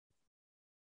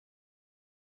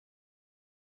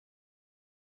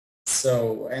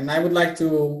And I would like to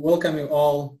welcome you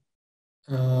all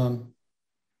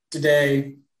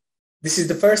today. This is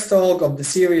the first talk of the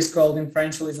series called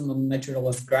Inferentialism on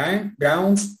Naturalist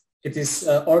Grounds. It is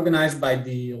organized by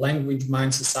the Language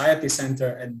Mind Society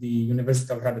Center at the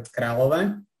University of Hradec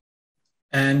Králové.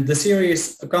 And the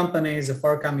series accompanies a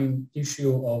forthcoming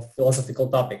issue of philosophical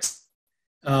topics.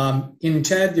 In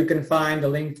chat, you can find a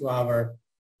link to our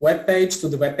webpage, to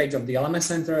the webpage of the LMS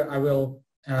Center. I will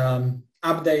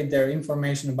update their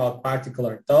information about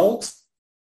particular talks.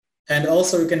 And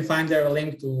also you can find there a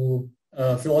link to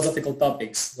philosophical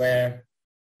topics where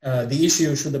the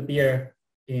issue should appear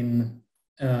in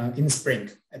spring,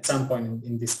 at some point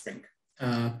in this spring.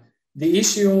 The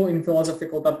issue in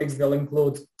philosophical topics will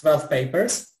include 12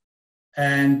 papers,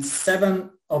 and 7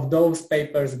 of those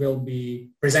papers will be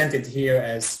presented here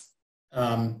as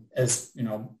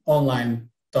online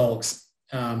talks.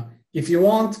 If you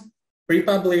want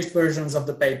pre-published versions of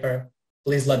the paper,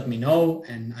 please let me know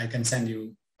and I can send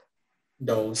you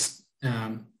those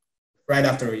right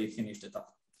after we finish the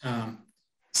talk.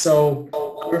 So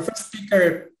our first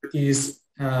speaker is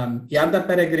Jarda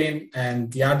Peregrin,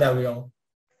 and Jarda will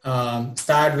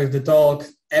start with the talk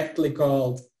aptly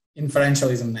called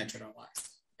Inferentialism Naturalized.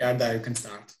 Jarda, you can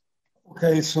start.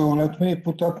 Okay, so let me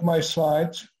put up my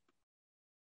slides.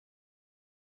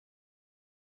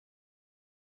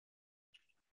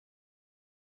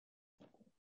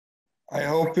 I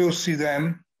hope you see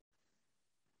them.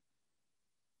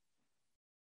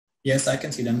 Yes, I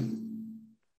can see them.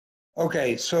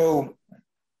 Okay, so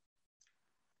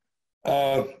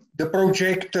the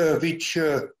project which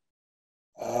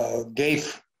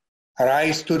gave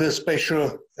rise to the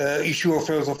special issue of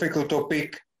philosophical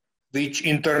topic, which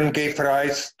in turn gave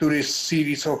rise to this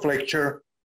series of lecture,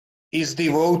 is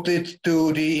devoted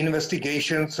to the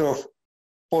investigations of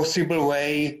possible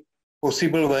ways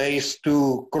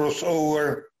to cross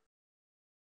over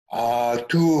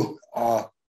two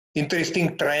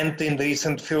interesting trends in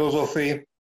recent philosophy,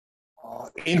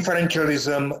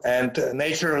 inferentialism and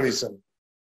naturalism.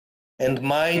 And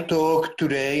my talk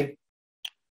today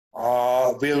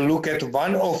will look at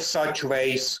one of such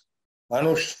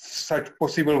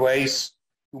possible ways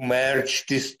to merge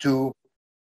these two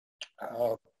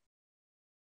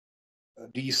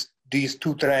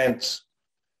trends.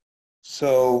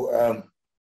 So,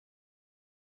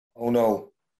 oh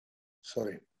no,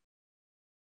 sorry.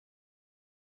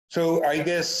 So I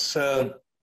guess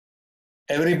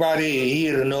everybody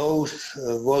here knows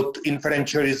what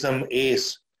inferentialism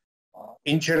is.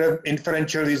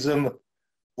 Inferentialism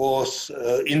was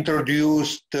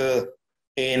introduced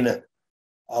in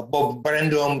Bob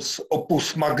Brandom's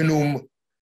opus magnum,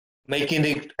 making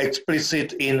it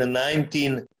explicit in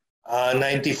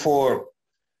 1994.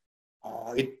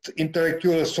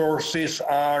 Intellectual sources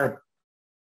are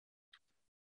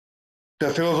the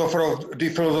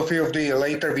philosophy of the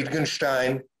later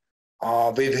Wittgenstein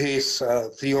with his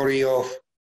theory of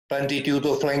plentitude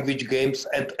of language games,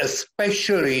 and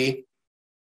especially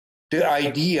the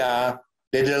idea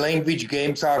that the language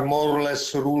games are more or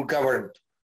less rule governed.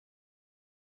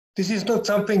 This is not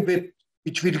something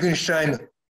which Wittgenstein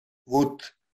would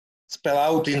spell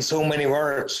out in so many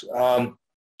words,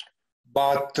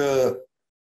 but the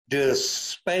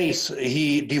space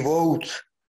he devotes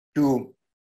to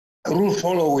rule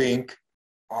following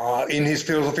in his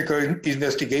philosophical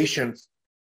investigations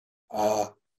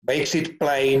makes it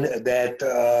plain that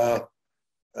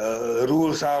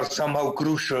rules are somehow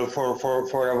crucial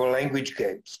for our language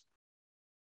games.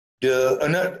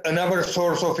 Another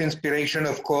source of inspiration,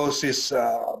 of course, is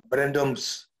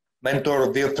Brandom's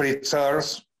mentor Wilfried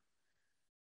Sears,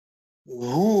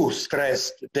 who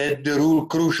stressed that the rule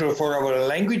crucial for our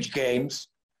language games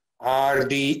are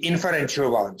the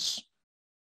inferential ones.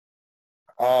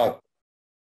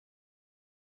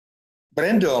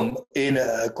 Brandom, in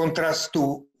contrast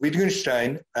to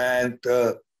Wittgenstein, and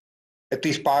at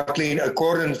least partly in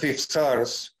accordance with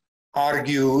Sears,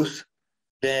 argues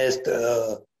that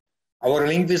our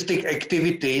linguistic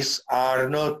activities are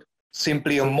not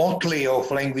simply a motley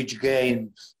of language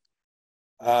games.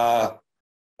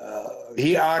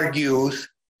 He argues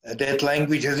that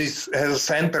language has a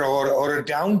center or a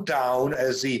downtown,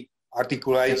 as he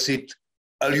articulates it,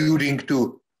 alluding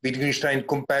to Wittgenstein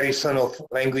comparison of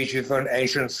language with an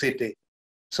ancient city.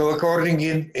 So according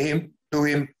to him,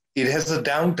 it has a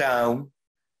downtown,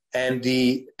 and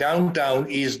the downtown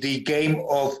is the game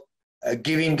of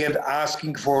giving and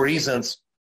asking for reasons,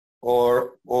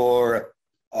 or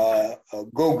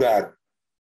Gogard.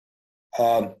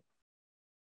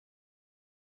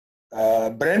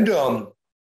 Brandom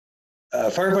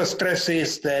further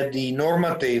stresses that the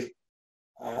normative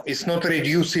is not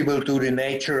reducible to the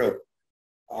natural.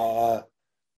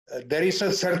 There is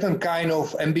a certain kind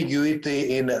of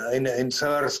ambiguity in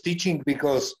Sellars' teaching,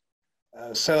 because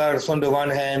Sellars, on the one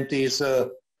hand, is a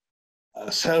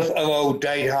self-avowed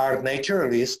die-hard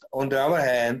naturalist. On the other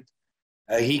hand,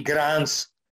 he grants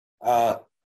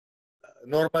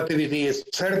normativity a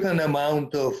certain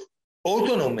amount of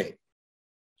autonomy.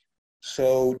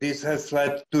 So this has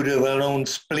led to the well-known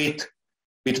split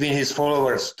between his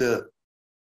followers. The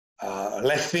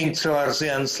left-wing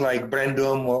Sellarsians like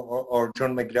Brandom or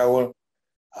John McDowell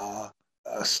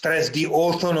stress the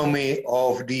autonomy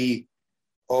of the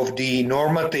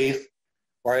normative,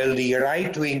 while the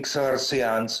right-wing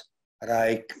Sellarsians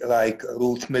like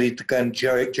Ruth Millikan,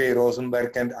 J.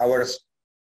 Rosenberg, and others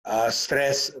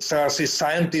stress Sellar's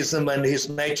scientism and his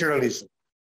naturalism.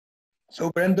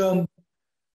 So Brandom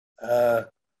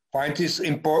find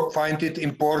it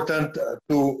important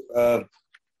to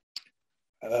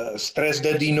stress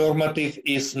that the normative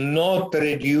is not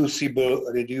reducible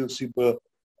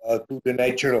to the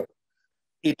natural.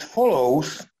 It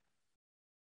follows.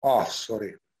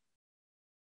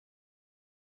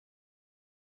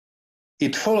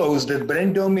 It follows that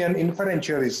Brandomian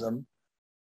inferentialism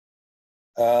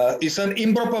is an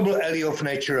improbable ally of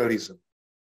naturalism.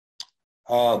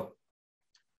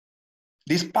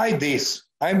 Despite this,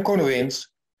 I'm convinced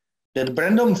that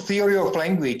Brandom's theory of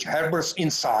language harbors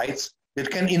insights that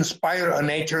can inspire a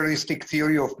naturalistic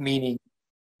theory of meaning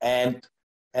and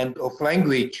of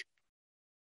language.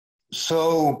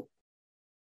 So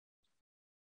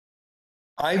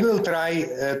I will try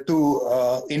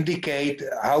to indicate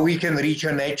how we can reach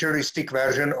a naturalistic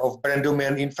version of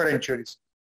Brandomian inferentialism,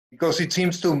 because it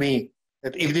seems to me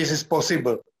that if this is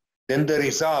possible, then the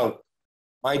result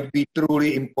might be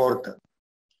truly important.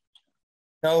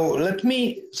 Now, let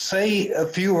me say a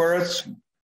few words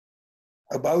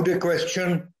about the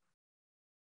question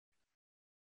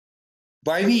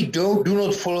why we do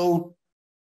not follow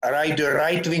the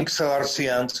right-wing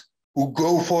Sellarsians who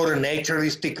go for a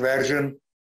naturalistic version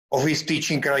of his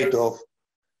teaching right off.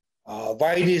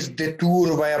 Why this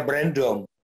detour via Brandom,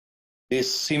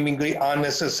 this seemingly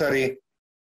unnecessary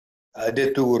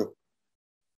detour?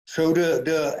 So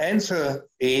the answer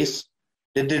is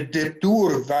that the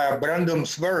detour via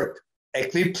Brandom's work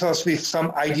equips us with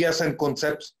some ideas and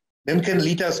concepts that can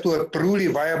lead us to a truly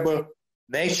viable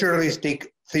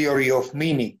naturalistic theory of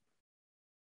meaning.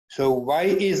 So why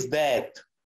is that?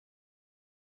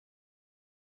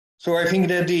 So I think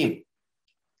that the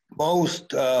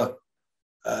most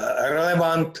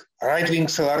relevant right-wing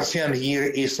Sellarsian here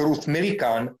is Ruth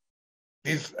Millikan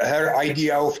with her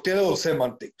idea of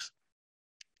teleosemantics.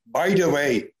 By the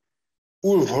way,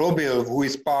 Ulf Hlobil, who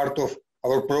is part of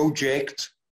our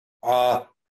project,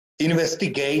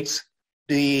 investigates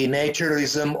the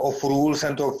naturalism of rules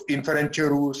and of inferential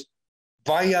rules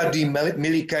via the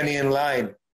Millikanian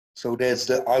line. So that's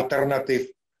the alternative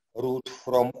route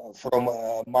from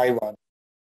my one.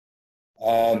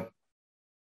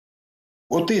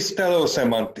 What is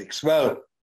teleosemantics? Well,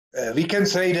 we can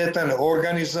say that an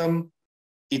organism,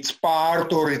 its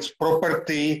part or its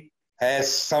property,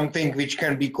 has something which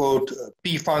can be called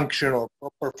P function or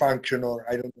proper function, or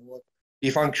I don't know what, P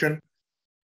function.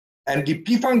 And the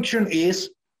P function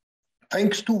is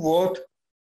thanks to what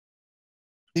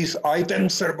these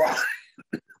items survive.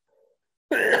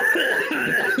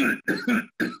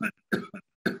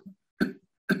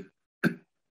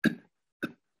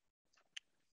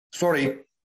 Sorry.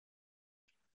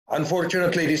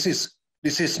 Unfortunately, this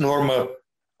is normal.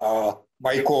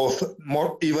 My cough,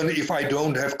 even if I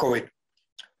don't have COVID.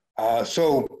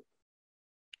 So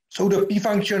the P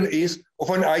function of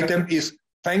an item is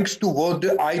thanks to what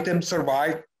the item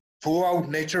survived throughout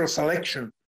natural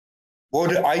selection, what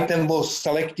the item was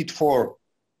selected for.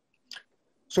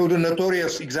 So the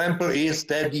notorious example is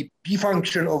that the P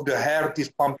function of the heart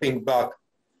is pumping blood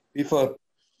with a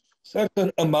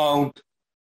certain amount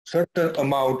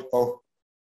of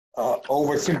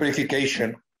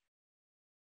oversimplification.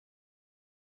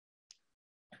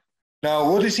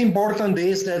 Now, what is important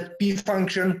is that P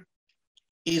function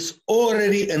is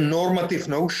already a normative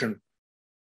notion.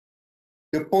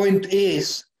 The point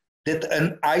is that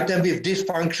an item with this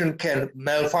function can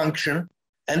malfunction,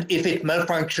 and if it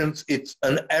malfunctions, it's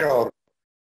an error.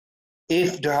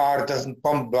 If the heart doesn't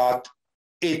pump blood,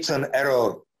 it's an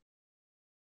error.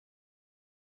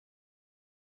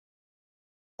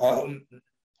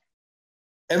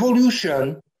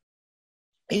 Evolution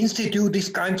institute these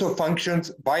kinds of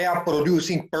functions via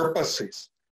producing purposes.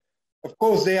 Of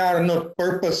course, they are not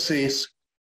purposes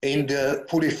in the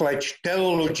fully fledged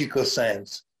teleological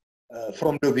sense.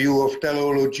 From the view of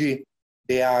teleology,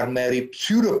 they are merely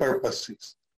pseudo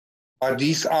purposes. But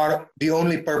these are the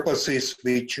only purposes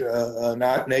which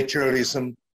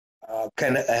naturalism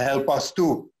can help us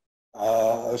to.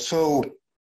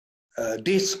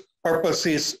 These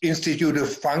purposes institute a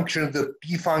function, the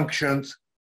P functions,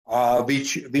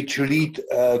 which lead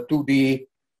to the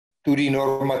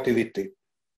normativity.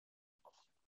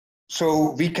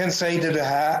 So we can say that the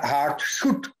heart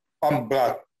should pump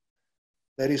blood.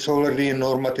 There is already a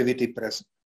normativity present.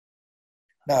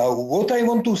 Now, what I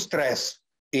want to stress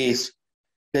is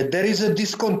that there is a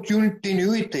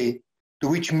discontinuity to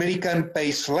which Millikan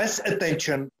pays less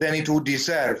attention than it would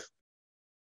deserve.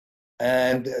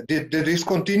 And the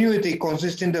discontinuity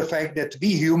consists in the fact that we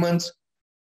humans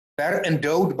are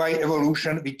endowed by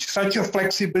evolution with such a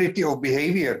flexibility of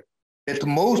behavior that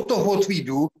most of what we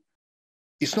do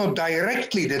is not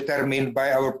directly determined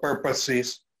by our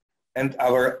purposes and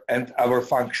our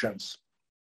functions.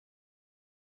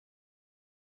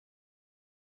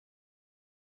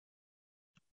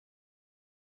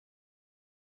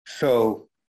 So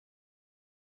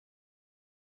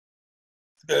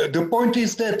the point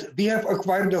is that we have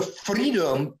acquired the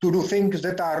freedom to do things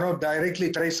that are not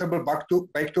directly traceable back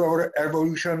to our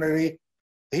evolutionary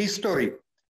history.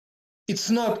 It's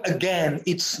not, again,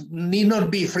 it need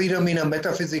not be freedom in a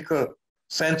metaphysical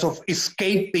sense of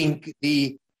escaping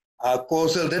the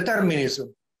causal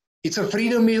determinism. It's a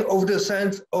freedom of the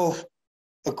sense of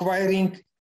acquiring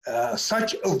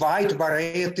such a wide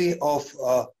variety of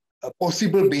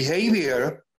possible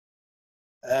behavior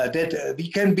that we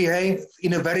can behave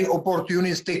in a very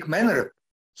opportunistic manner.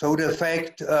 So the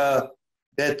fact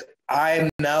that I'm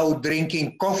now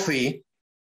drinking coffee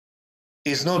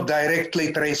is not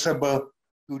directly traceable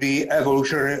to the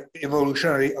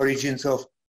evolutionary origins of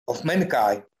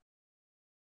mankind.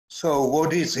 So what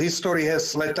this history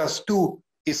has led us to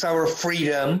is our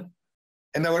freedom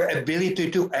and our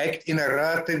ability to act in a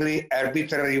relatively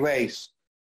arbitrary ways.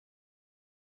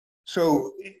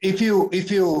 So if you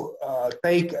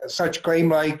take such claim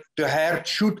like the heart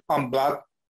should pump blood,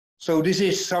 so this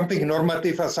is something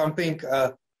normative or something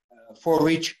for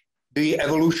which the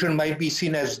evolution might be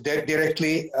seen as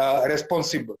directly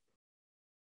responsible.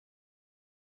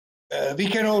 We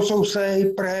can also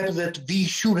say perhaps that we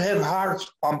should have hearts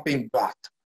pumping blood.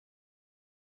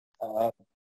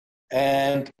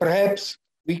 And perhaps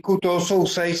we could also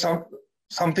say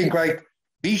something like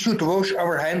we should wash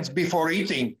our hands before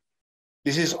eating.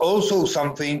 This is also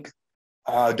something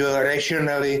the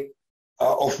rationale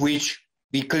of which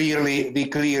we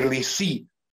clearly see.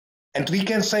 And we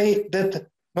can say that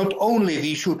not only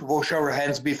we should wash our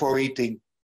hands before eating,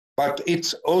 but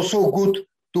it's also good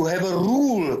to have a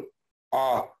rule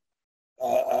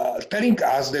telling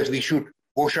us that we should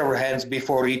wash our hands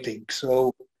before eating.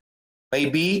 So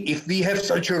maybe if we have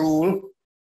such a rule,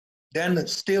 then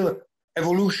still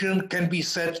evolution can be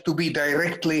said to be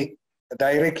directly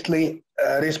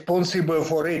responsible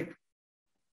for it.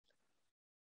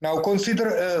 Now consider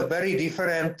a very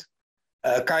different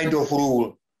kind of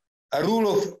rule. A rule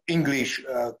of English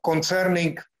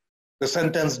concerning the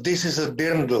sentence, this is a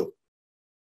dirndl.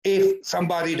 If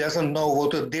somebody doesn't know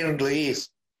what a dirndl is,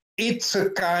 it's a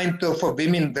kind of a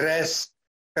women dress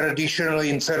traditionally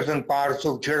in certain parts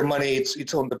of Germany,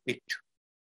 it's on the picture.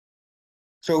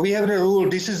 So we have the rule,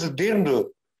 this is a dirndl,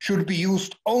 should be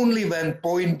used only when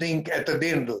pointing at a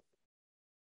dirndl.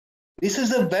 This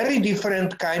is a very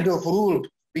different kind of rule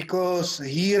because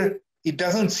here it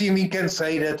doesn't seem we can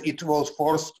say that it was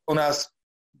forced on us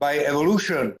by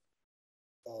evolution.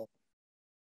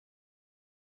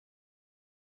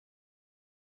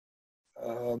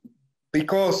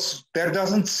 Because there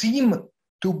doesn't seem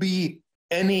to be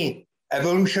any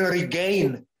evolutionary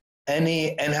gain,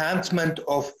 any enhancement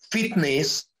of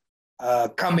fitness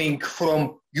coming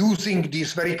from using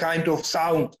this very kind of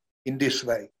sound in this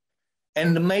way.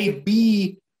 And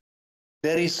maybe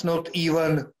there is not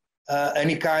even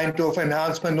any kind of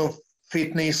enhancement of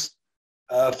fitness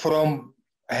from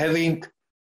having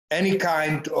any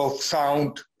kind of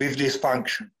sound with this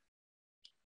function.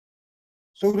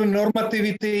 So the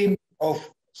normativity of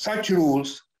such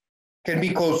rules can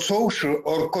be called social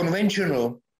or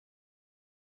conventional.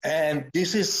 And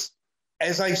this is,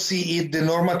 as I see it, the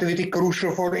normativity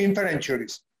crucial for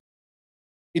inferentialism.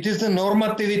 It is the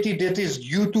normativity that is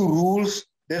due to rules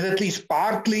that at least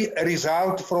partly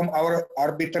result from our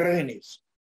arbitrariness.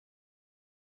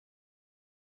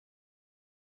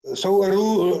 So a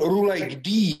rule like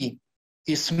D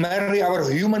is merely our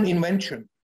human invention.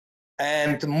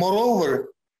 And moreover,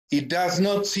 it does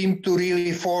not seem to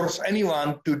really force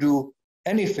anyone to do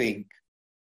anything.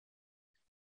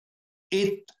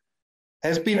 It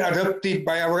has been adopted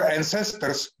by our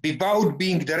ancestors without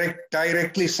being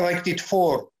directly selected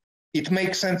for. It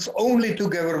makes sense only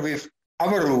together with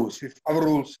our rules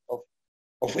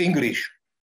of English.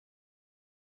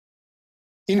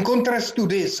 In contrast to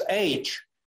this, age,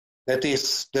 that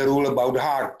is the rule about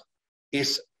heart,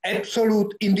 is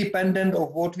absolute independent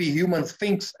of what we humans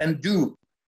think and do.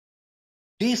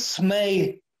 This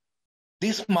might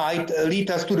lead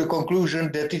us to the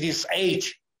conclusion that it is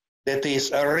age that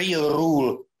is a real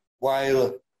rule,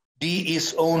 while D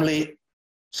is only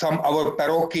our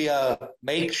parochial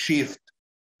makeshift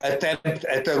attempt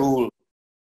at a rule.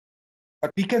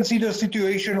 But we can see the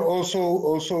situation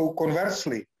also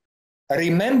conversely.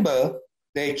 Remember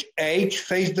that H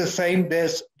faced the same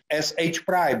as H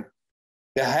prime.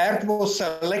 The heart was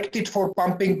selected for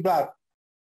pumping blood.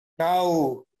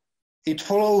 Now, it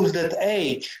follows that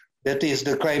H, that is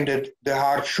the claim that the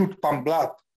heart should pump blood,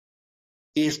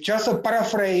 is just a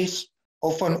paraphrase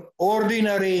of an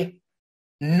ordinary,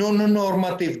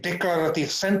 non-normative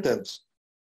declarative sentence.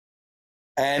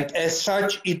 And as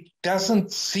such, it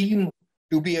doesn't seem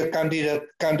to be a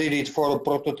candidate for a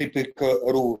prototypic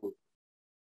rule.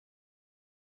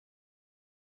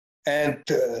 And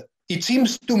it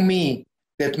seems to me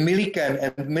that Millikan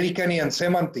and Millikanian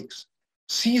semantics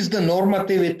sees the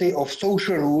normativity of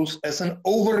social rules as an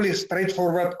overly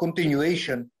straightforward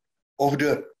continuation of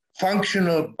the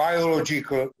functional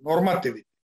biological normativity.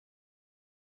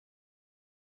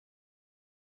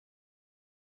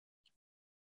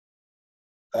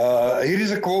 Here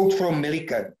is a quote from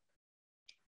Millikan.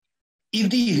 If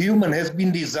the human has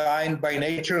been designed by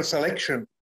natural selection,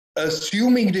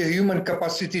 assuming the human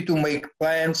capacity to make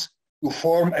plans, to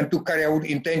form and to carry out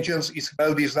intentions is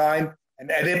well designed and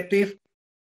adaptive,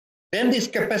 then this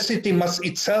capacity must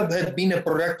itself have been a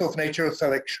product of natural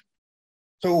selection.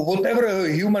 So whatever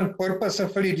a human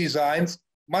purposefully designs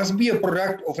must be a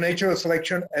product of natural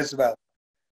selection as well.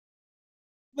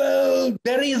 Well,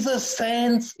 there is a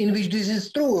sense in which this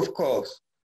is true, of course.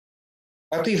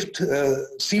 But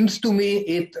it seems to me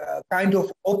it kind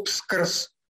of obscures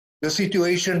the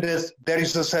situation that there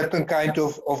is a certain kind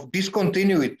of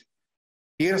discontinuity.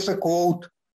 Here's a quote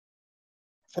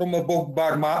from a book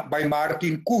by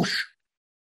Martin Kusch,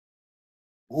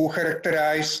 who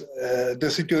characterized the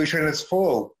situation as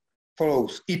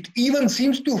follows. It even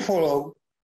seems to follow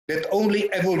that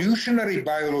only evolutionary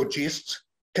biologists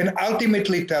can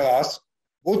ultimately tell us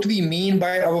what we mean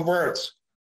by our words.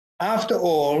 After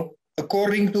all,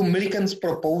 according to Millikan's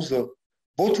proposal,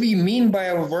 what we mean by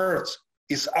our words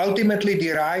is ultimately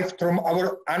derived from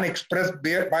our unexpressed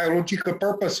biological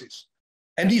purposes.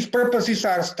 And these purposes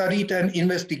are studied and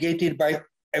investigated by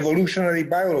evolutionary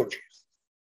biologists.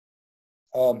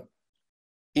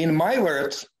 In my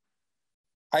words,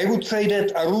 I would say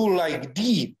that a rule like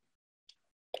D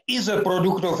is a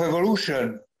product of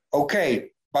evolution, okay,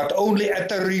 but only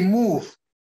at a remove.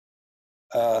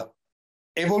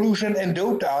 Evolution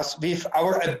endowed us with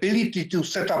our ability to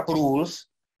set up rules,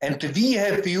 and we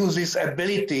have used this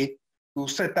ability to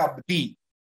set up D.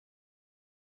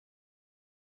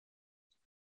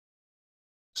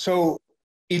 So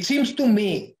it seems to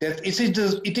me that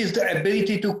it is the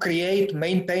ability to create,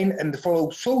 maintain, and follow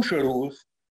social rules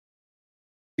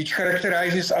which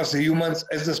characterizes us humans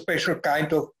as the special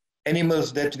kind of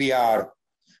animals that we are.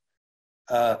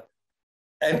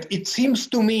 And it seems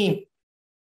to me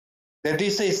that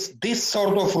this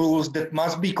sort of rules that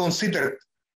must be considered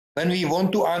when we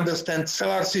want to understand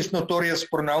Sellar's notorious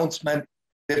pronouncement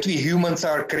that we humans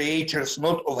are creatures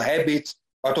not of habits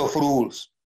but of rules.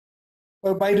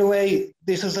 Well, by the way,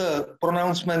 this is a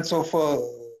pronouncement of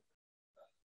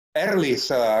early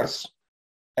Sellar's,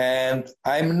 and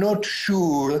I'm not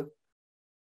sure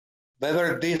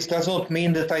whether this does not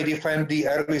mean that I defend the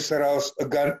early Sellar's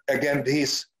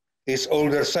against his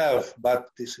older self, but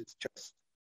this is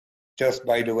just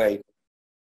by the way.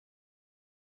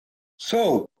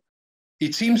 So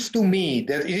it seems to me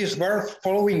that it is worth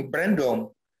following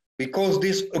Brandom because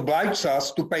this obliges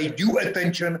us to pay due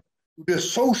attention to the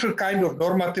social kind of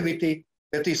normativity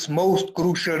that is most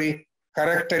crucially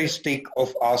characteristic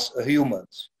of us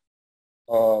humans.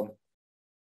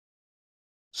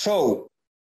 So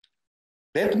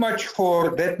that much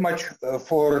for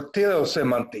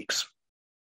telesemantics.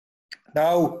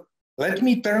 Now let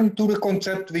me turn to the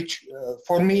concept which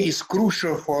for me is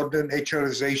crucial for the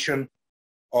naturalization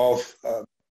of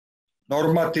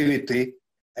normativity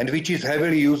and which is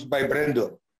heavily used by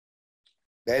Brandom.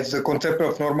 That's the concept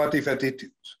of normative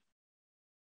attitudes.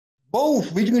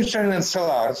 Both Wittgenstein and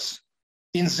Sellar's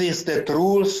insist that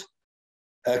rules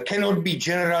cannot be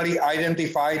generally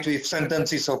identified with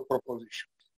sentences of propositions.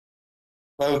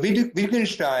 Well,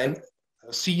 Wittgenstein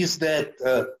sees that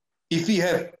if we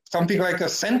have something like a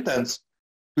sentence,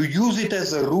 to use it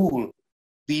as a rule,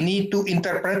 we need to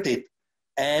interpret it.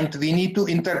 And we need to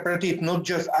interpret it not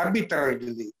just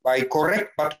arbitrarily,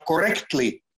 but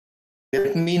correctly.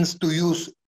 That means to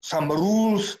use some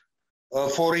rules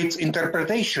for its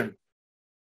interpretation.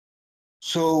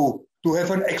 So to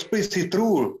have an explicit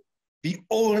rule, we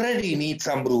already need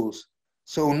some rules.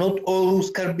 So not all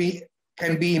rules can be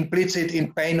implicit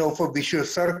in pain of a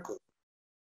vicious circle.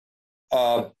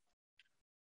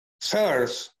 Searle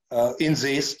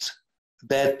insists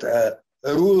that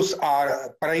rules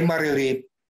are primarily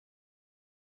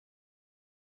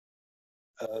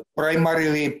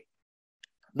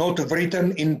not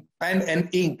written in pen and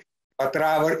ink, but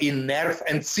rather in nerve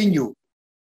and sinew.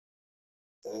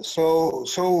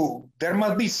 So there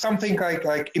must be something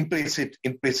like implicit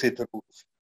rules.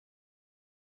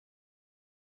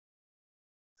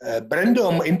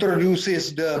 Brandom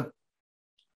introduces the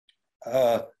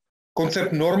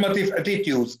concept normative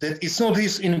attitudes. That it's not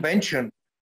his invention.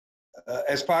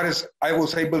 As far as I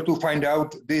was able to find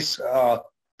out, this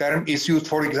term is used,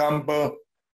 for example,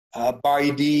 by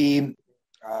the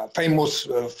famous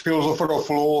philosopher of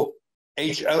law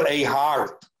H.L.A.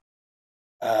 Hart.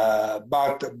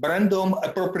 But Brandom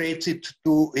appropriates it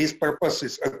to his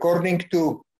purposes. According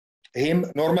to him,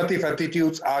 normative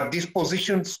attitudes are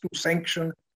dispositions to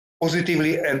sanction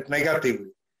positively and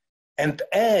negatively. And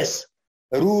as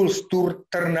rules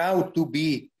turn out to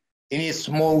be in its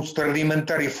most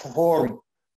rudimentary form,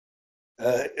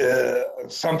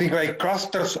 something like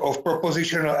clusters of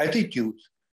propositional attitudes,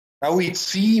 now it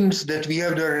seems that we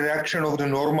have the reduction of the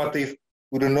normative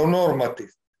to the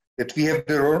non-normative, that we have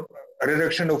the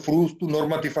reduction of rules to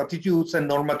normative attitudes and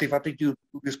normative attitudes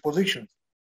to dispositions.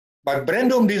 But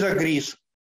Brandom disagrees.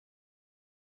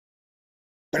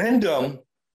 Brandom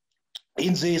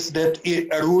insists that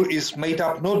a rule is made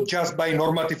up not just by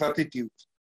normative attitudes,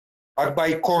 but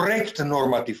by correct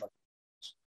normative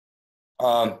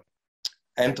attitudes.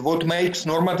 And what makes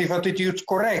normative attitudes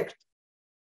correct?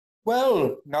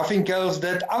 Well, nothing else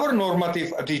than our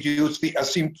normative attitudes we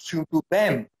assume to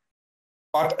them.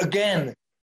 But again,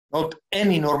 not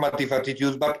any normative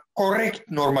attitudes, but correct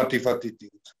normative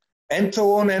attitudes, and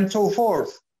so on and so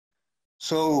forth.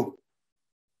 So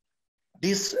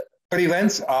this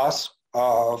prevents us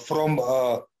from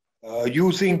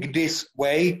using this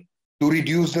way to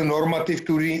reduce the normative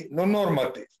to the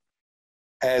non-normative.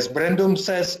 As Brandom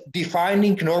says,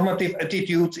 defining normative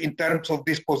attitudes in terms of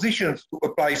dispositions to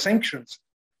apply sanctions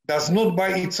does not by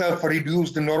itself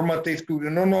reduce the normative to the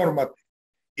non-normative.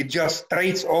 It just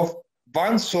trades off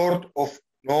one sort of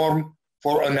norm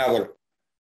for another.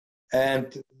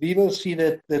 And we will see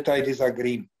that I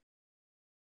disagree.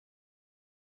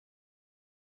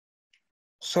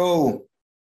 So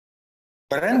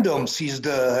Brandom sees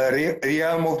the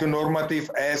realm of the normative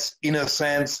as, in a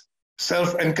sense,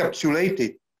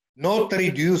 self-encapsulated, not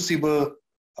reducible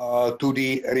to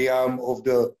the realm of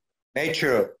the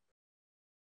nature.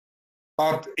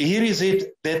 But here is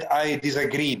it that I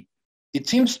disagree. It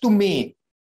seems to me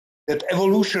that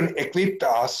evolution equipped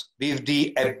us with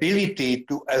the ability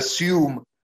to assume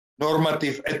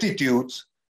normative attitudes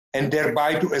and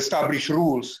thereby to establish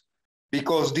rules,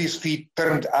 because these feet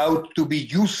turned out to be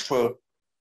useful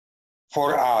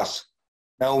for us.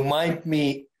 Now, mind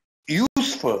me,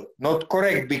 useful, not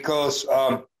correct, because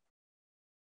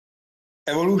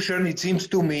evolution, it seems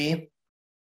to me,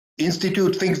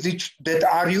 institute things that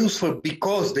are useful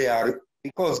because they are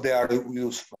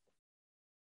useful.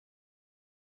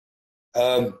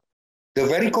 The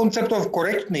very concept of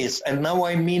correctness, and now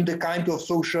I mean the kind of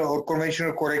social or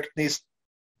conventional correctness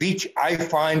which I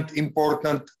find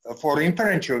important for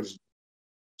inferentialism.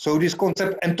 So this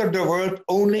concept entered the world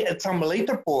only at some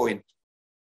later point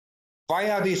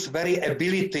via this very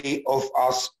ability of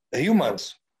us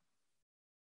humans.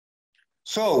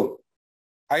 So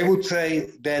I would say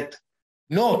that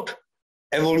not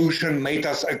evolution made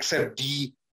us accept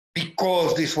D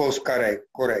because this was correct,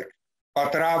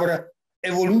 but rather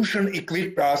evolution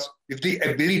equipped us with the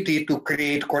ability to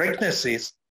create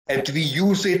correctnesses, and we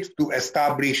use it to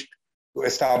establish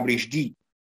D.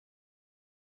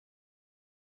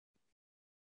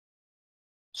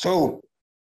 So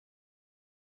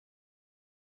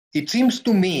it seems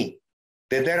to me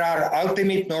that there are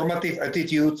ultimate normative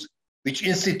attitudes which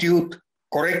institute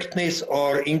correctness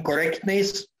or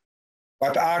incorrectness,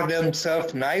 but are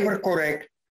themselves neither correct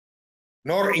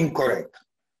nor incorrect.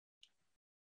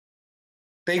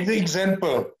 Take the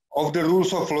example of the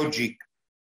rules of logic.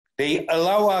 They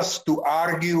allow us to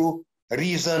argue,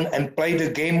 reason, and play the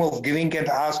game of giving and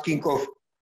asking of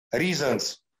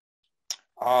reasons.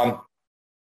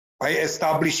 by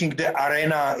establishing the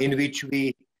arena in which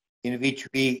we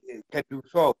can do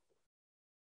so.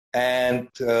 And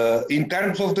in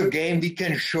terms of the game, we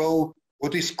can show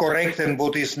what is correct and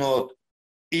what is not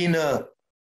in a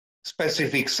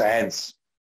specific sense.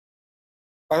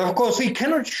 But of course, we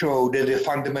cannot show that the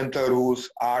fundamental rules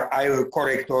are either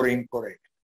correct or incorrect.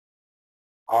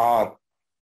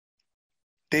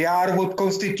 They are what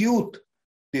constitute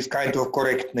this kind of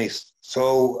correctness.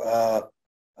 So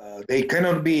they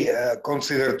cannot be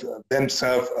considered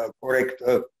themselves correct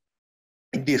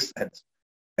in this sense.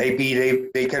 Maybe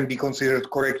they can be considered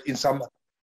correct in some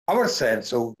other sense.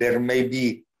 So there may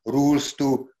be rules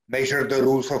to measure the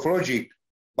rules of logic,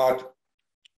 but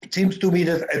it seems to me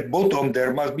that at bottom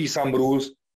there must be some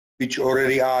rules which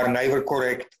already are neither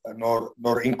correct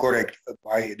nor incorrect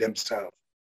by themselves.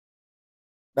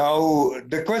 Now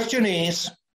the question is,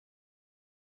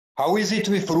 how is it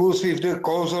with rules with the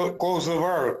causal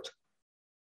world?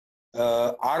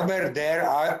 Are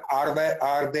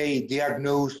they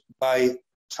diagnosed by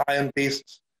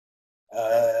scientists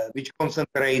which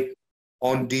concentrate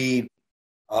on the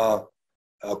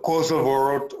causal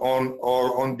world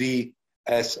or on the,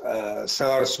 as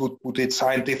Sellars would put it,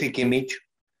 scientific image?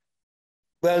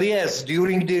 Well, yes,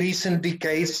 during the recent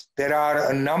decades, there are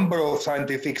a number of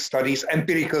scientific studies,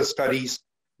 empirical studies,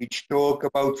 which talk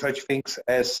about such things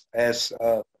as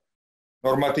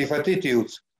normative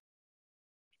attitudes.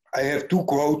 I have two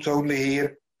quotes only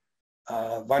here.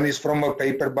 One is from a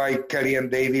paper by Kelly and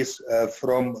Davis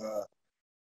from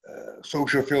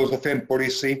Social Philosophy and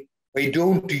Policy. They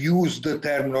don't use the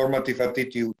term normative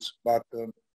attitudes, but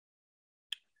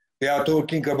they are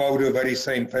talking about the very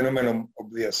same phenomenon,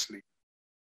 obviously.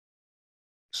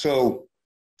 So,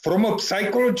 from a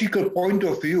psychological point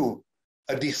of view,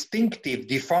 a distinctive,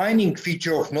 defining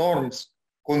feature of norms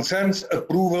concerns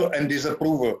approval and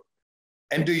disapproval,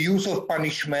 and the use of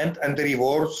punishment and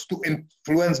rewards to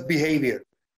influence behavior.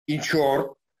 In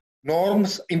short,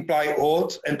 norms imply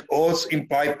odds, and odds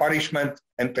imply punishment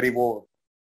and reward.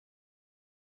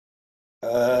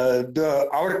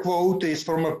 Our quote is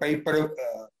from a paper,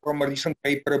 from a recent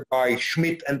paper by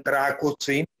Schmidt and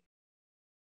Rákóczi,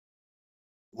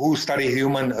 who study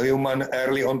human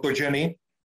early ontogeny.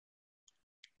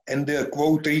 And the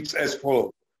quote reads as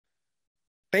follows: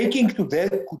 taking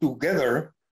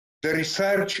together, the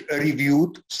research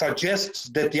reviewed suggests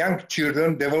that young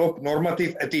children develop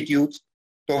normative attitudes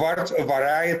towards a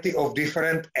variety of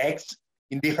different acts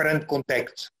in different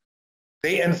contexts.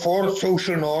 They enforce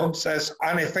social norms as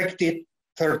unaffected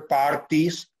third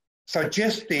parties,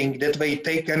 suggesting that they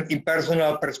take an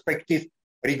impersonal perspective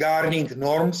regarding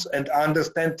norms and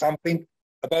understand something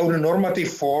about the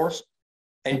normative force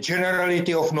and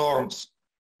generality of norms.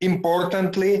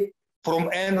 Importantly,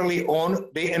 from early on,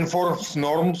 they enforce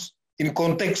norms in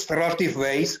context-relative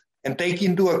ways and take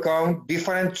into account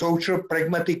different social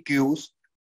pragmatic cues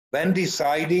when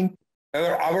deciding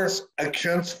whether our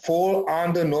actions fall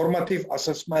under normative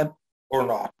assessment or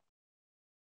not.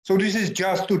 So this is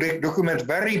just to document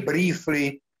very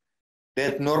briefly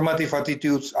that normative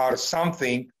attitudes are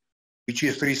something which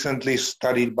is recently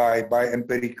studied by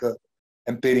empirical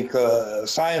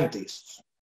scientists.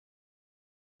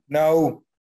 Now,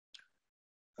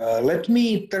 let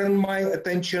me turn my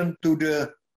attention to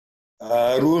the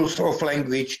rules of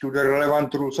language, to the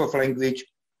relevant rules of language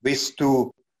with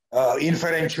two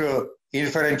inferential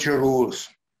rules.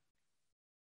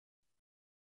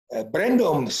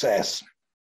 Brandom says,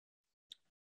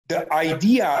 the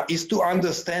idea is to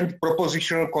understand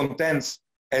propositional contents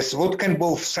as what can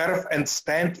both serve and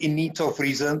stand in needs of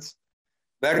reasons,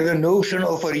 where the notion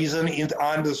of a reason is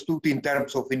understood in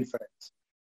terms of inference.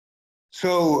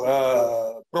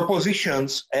 So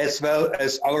propositions as well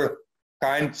as other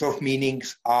kinds of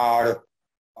meanings are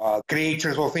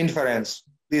creatures of inference.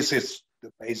 This is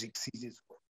the basic thesis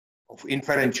of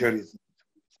inferentialism.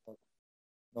 It's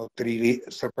not really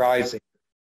surprising.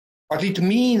 But it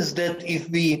means that if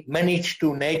we manage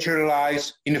to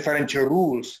naturalize inferential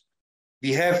rules,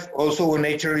 we have also a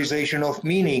naturalization of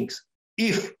meanings.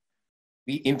 If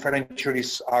we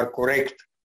inferentialists are correct,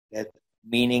 that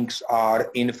meanings are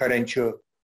inferential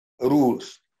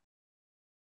rules.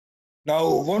 Now,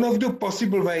 one of the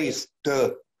possible ways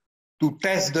to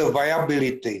test the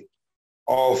viability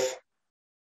of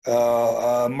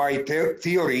my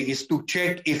theory is to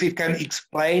check if it can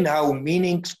explain how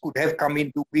meanings could have come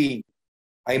into being.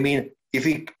 I mean, if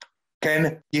it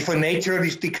can give a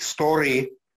naturalistic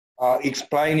story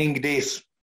explaining this.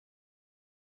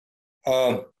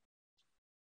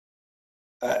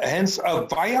 Hence, a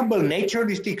viable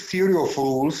naturalistic theory of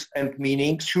rules and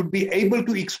meanings should be able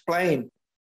to explain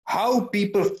how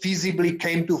people feasibly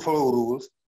came to follow rules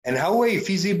and how I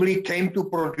feasibly came to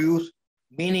produce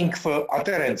meaningful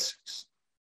utterances.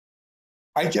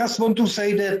 I just want to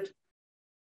say that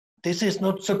this is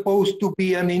not supposed to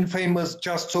be an infamous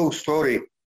just so story.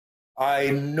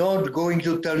 I'm not going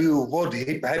to tell you what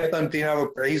happened in our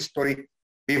prehistory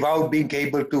without being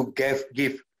able to give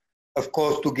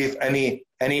any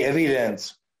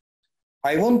evidence.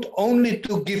 I want only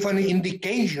to give an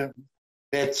indication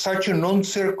that such a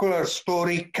non-circular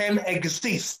story can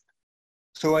exist.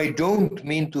 So I don't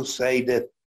mean to say that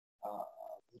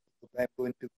what I'm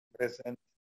going to present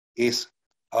is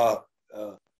a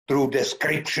true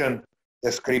description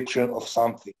of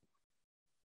something.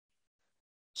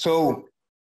 So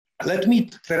let me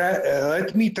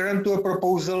turn to a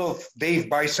proposal of Dave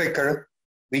Bisecker,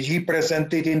 which he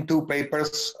presented in two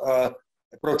papers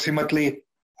approximately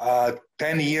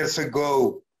 10 years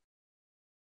ago.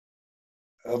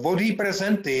 What he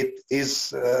presented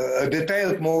is a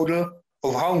detailed model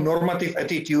of how normative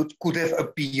attitude could have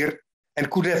appeared and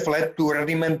could have led to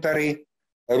rudimentary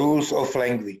rules of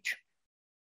language.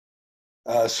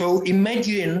 So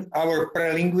imagine our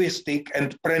pre-linguistic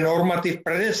and pre-normative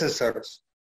predecessors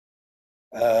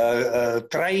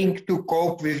trying to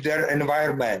cope with their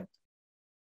environment.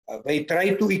 They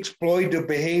try to exploit the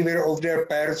behavior of their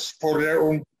pairs for their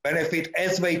own benefit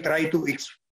as they try to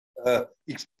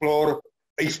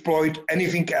exploit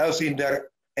anything else in their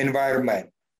environment.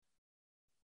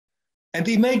 And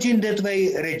imagine that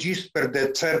they register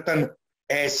that certain,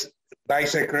 as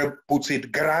Bisecker puts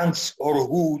it, grants or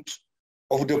hoods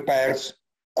of the pairs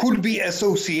could be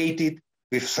associated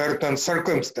with certain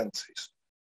circumstances.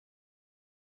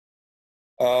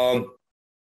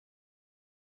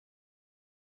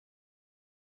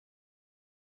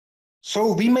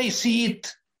 So we may see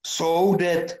it so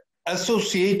that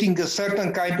associating a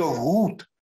certain kind of hood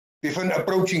with an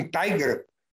approaching tiger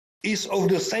is of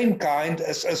the same kind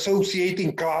as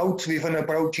associating clouds with an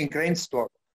approaching rainstorm.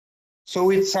 So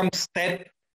it's some step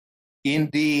in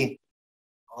the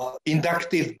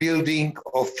inductive building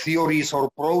of theories or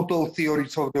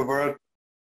proto-theories of the world,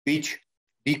 which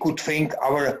we could think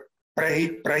our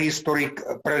prehistoric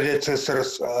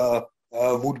predecessors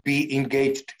would be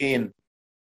engaged in.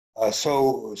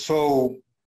 So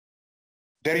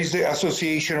there is the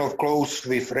association of clouds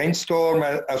with rainstorm,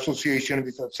 association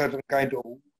with a certain kind of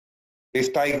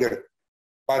with tiger.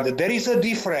 But there is a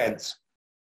difference.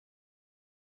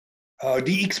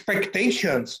 The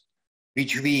expectations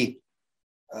which we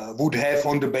would have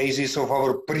on the basis of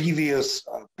our previous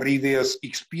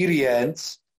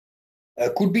experience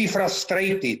could be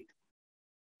frustrated.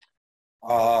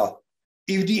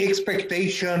 If the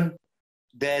expectation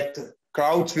that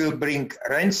clouds will bring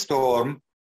rainstorm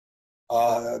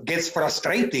gets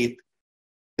frustrated,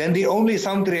 then the only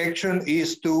sound reaction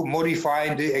is to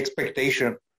modify the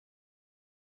expectation,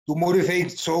 to modify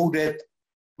it so that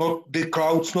the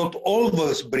clouds not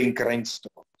always bring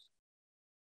rainstorms,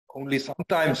 only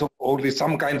sometimes, only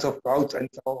some kinds of clouds, and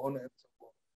so on and so on.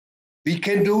 We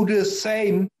can do the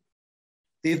same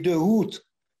with the hood.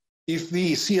 If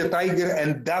we see a tiger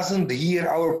and doesn't hear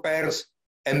our pairs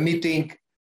emitting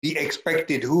the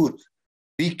expected hood,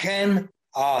 we can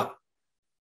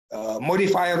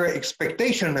modify our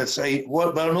expectation and say,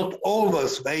 well, not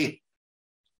always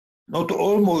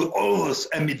always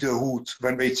emit the hoods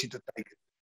when they see the tiger.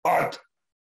 But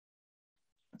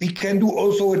we can do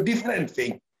also a different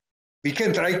thing. We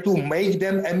can try to make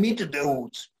them emit the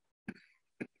hoods.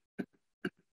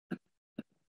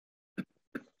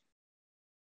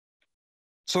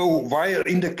 So while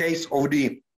in the case of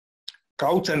the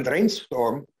clouds and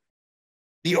rainstorm,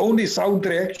 the only sound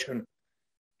reaction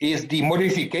is the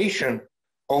modification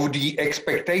of the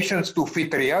expectations to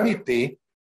fit reality.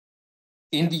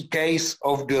 In the case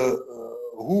of the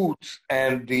hoods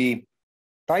and the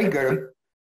tiger,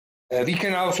 we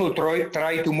can also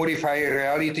try to modify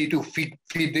reality to fit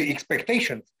the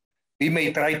expectations. We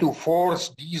may try to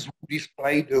force these who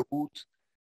display the hoods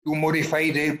to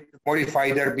modify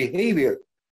their behavior.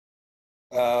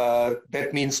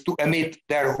 That means to emit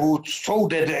their hoods so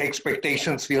that the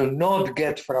expectations will not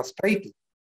get frustrated.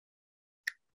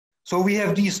 So we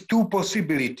have these two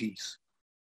possibilities.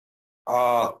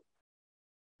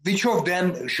 Which of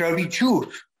them shall we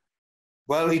choose?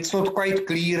 Well, it's not quite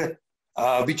clear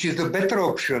which is the better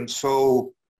option.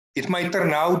 So it might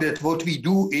turn out that what we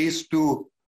do is to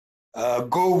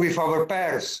go with our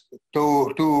pairs.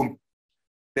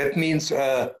 That means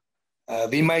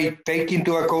we might take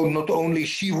into account not only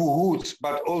Shivu hoods,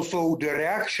 but also the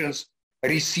reactions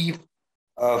received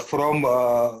from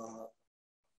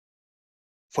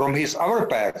his other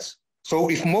pairs. So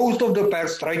if most of the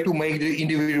pairs try to make the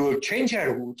individual change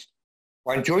their hoods,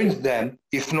 one joins them.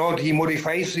 If not, he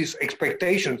modifies his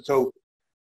expectations. So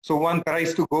one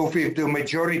tries to go with the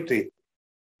majority,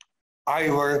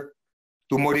 either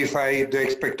to modify the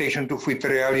expectation to fit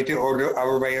reality or the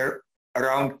other way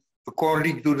around,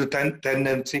 according to the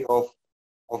tendency of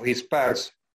his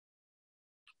pairs.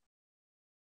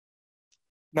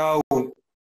 Now,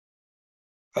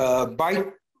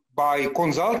 by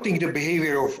consulting the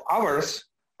behavior of others,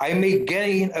 I may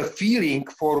gain a feeling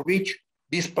for which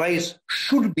displays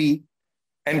should be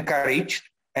encouraged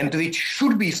and which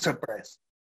should be suppressed,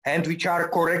 and which are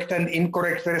correct and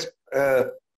incorrect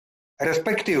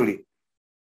respectively.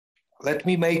 Let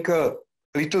me make a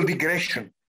little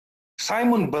digression.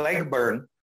 Simon Blackburn,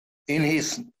 in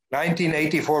his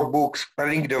 1984 book,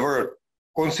 Spreading the Word,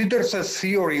 considers a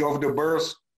theory of the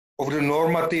birth of the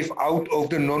normative out of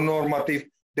the non-normative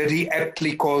that he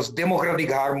aptly calls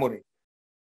democratic harmony.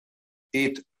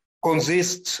 It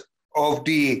consists of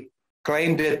the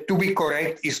claim that to be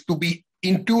correct is to be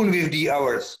in tune with the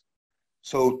others.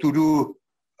 So to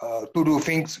do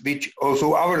things which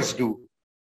also others do.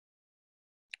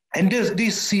 And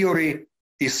this theory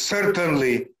is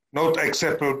certainly not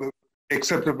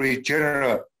acceptably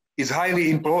general. It's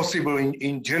highly implausible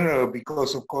in general,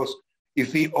 because of course,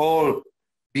 if we all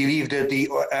believe that the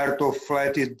earth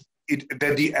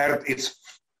is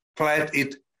flat,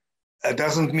 it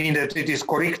doesn't mean that it is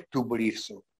correct to believe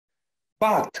so.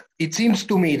 But it seems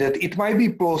to me that it might be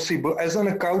plausible as an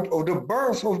account of the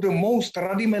birth of the most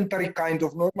rudimentary kind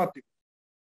of normative.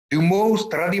 The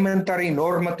most rudimentary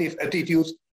normative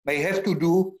attitudes may have to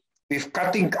do with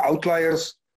cutting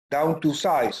outliers down to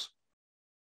size.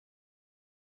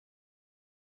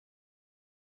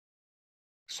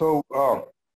 So,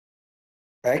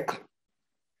 back.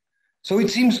 So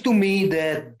it seems to me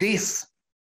that this,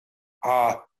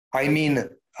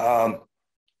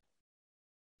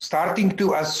 starting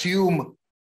to assume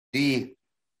the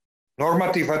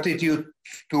normative attitude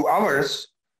to others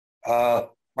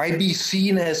might be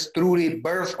seen as truly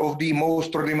birth of the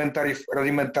most rudimentary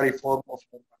form of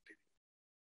normative.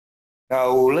 Now,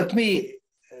 let me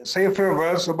say a few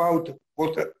words about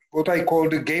what I call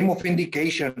the game of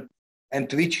indication,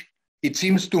 and which it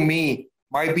seems to me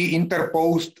might be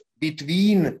interposed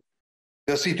between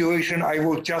the situation I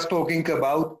was just talking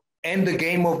about and the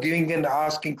game of giving and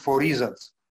asking for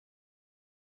reasons.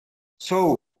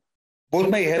 So what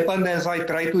may happen, as I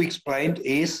try to explain,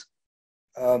 is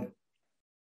that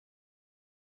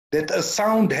a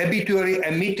sound habitually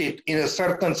emitted in a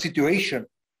certain situation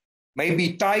may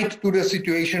be tied to the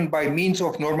situation by means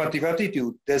of normative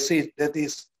attitude. That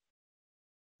is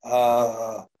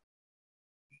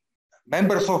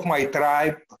members of my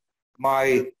tribe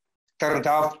might turn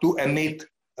out to emit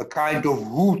a kind of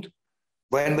hoot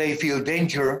when they feel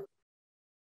danger.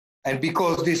 And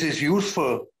because this is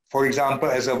useful, for example,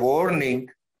 as a warning,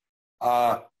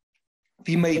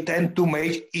 we may tend to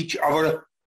make each other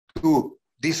to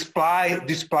display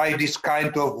this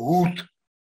kind of hoot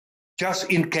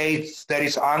just in case there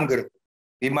is anger.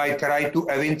 We might try to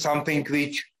evince something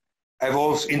which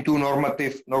evolves into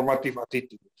normative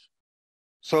attitudes.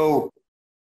 So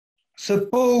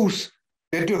suppose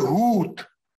that the hoot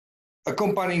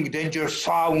accompanying danger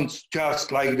sounds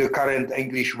just like the current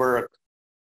English word.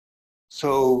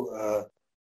 So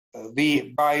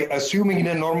by assuming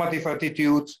the normative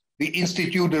attitudes, we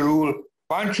institute the rule: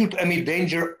 one should emit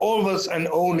danger always and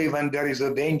only when there is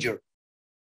a danger.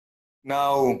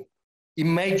 Now,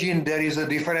 imagine there is a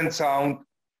different sound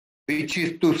which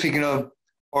is to signal,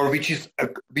 or which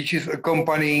is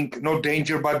accompanying not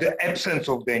danger but the absence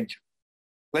of danger.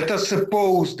 Let us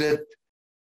suppose that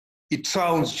it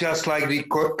sounds just like the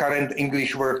current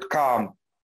English word calm.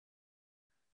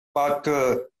 But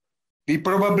we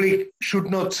probably should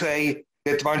not say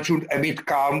that one should emit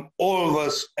calm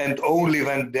always and only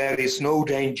when there is no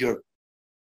danger.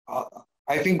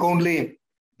 I think only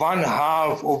one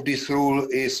half of this rule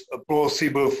is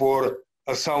plausible for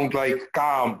a sound like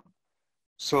calm.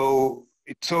 So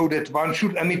it's so that one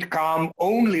should emit calm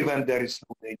only when there is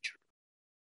no danger,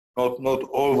 not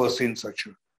always in such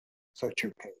a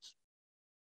case.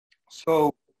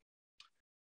 So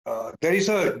there is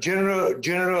a general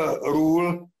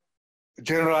rule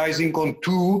generalizing on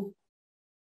two,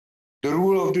 the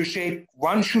rule of the shape: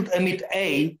 one should emit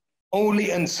A only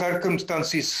in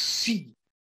circumstances C.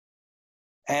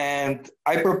 And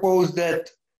I propose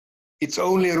that it's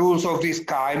only rules of this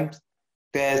kind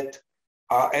that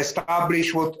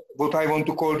establish what I want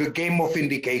to call the game of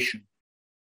indication.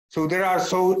 So there are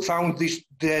sounds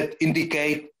that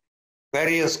indicate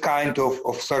various kinds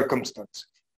of circumstances.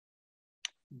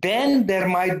 Then there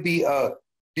might be a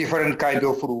different kind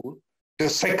of rule the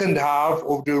second half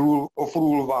of the rule of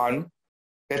rule 1,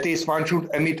 that is, one should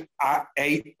emit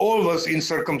A always in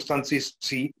circumstances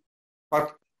C,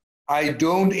 but I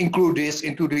don't include this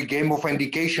into the game of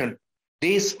indication.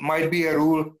 This might be a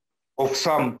rule of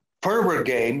some further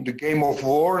game, the game of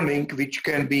warning, which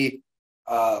can be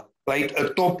played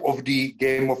atop of the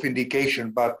game of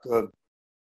indication, but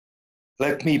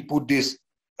let me put this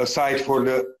aside for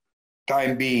the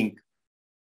time being.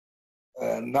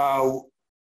 Now,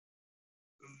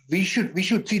 we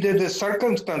should see that the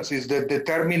circumstances that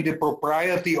determine the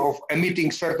propriety of emitting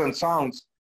certain sounds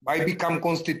might become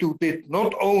constituted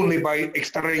not only by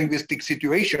extralinguistic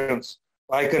situations,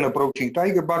 like an approaching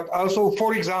tiger, but also,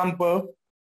 for example,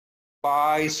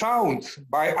 by sounds,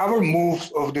 by other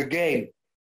moves of the game.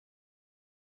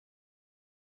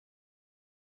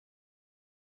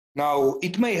 Now,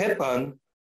 it may happen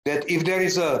that if there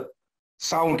is a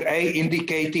sound A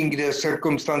indicating the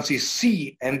circumstances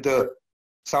C and the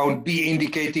sound B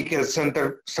indicating a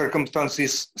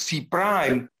circumstances C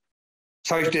prime,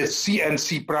 such that C and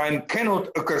C prime cannot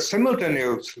occur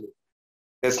simultaneously.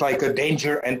 That's like a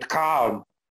danger and calm.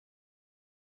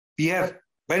 We have,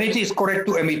 when it is correct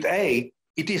to emit A,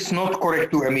 it is not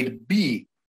correct to emit B.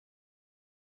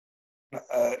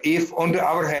 If, on the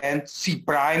other hand, C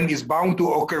prime is bound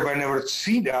to occur whenever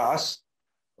C does,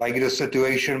 like the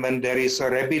situation when there is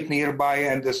a rabbit nearby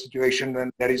and the situation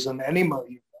when there is an animal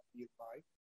nearby,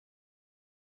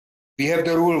 we have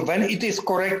the rule, when it is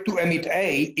correct to emit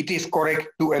A, it is correct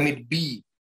to emit B.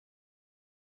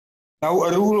 Now,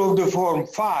 a rule of the form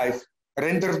 5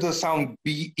 renders the sound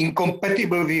B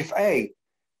incompatible with A,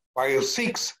 while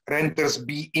 6 renders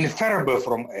B inferable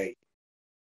from A.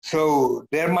 So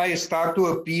there might start to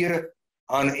appear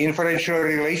an inferential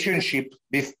relationship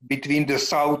between the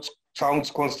sounds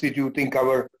constituting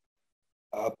our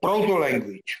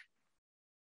proto-language.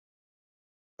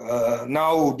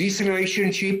 Now, this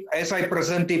relationship, as I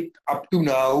presented up to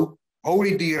now,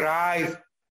 wholly derive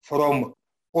from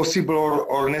possible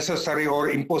or necessary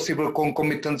or impossible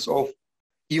concomitants of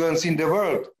events in the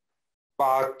world.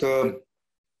 But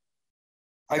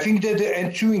I think that the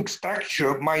ensuing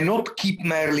structure might not keep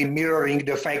merely mirroring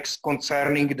the facts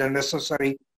concerning the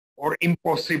necessary or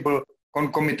impossible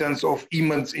concomitants of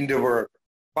events in the world.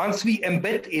 Once we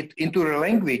embed it into the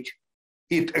language,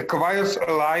 it acquires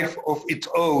a life of its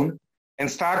own and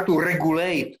start to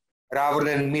regulate rather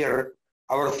than mirror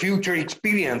our future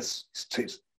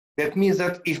experiences. That means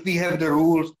that if we have the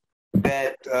rules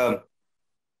that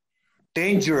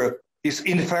danger is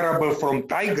inferable from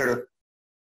tiger,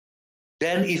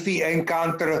 then if we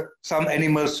encounter some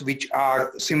animals which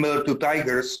are similar to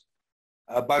tigers,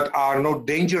 but are not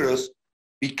dangerous,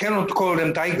 we cannot call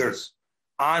them tigers,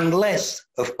 unless,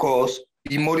 of course,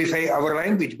 we modify our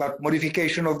language. But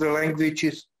modification of the language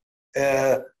is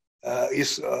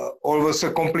always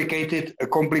a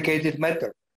complicated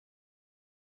matter.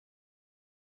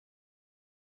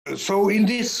 So in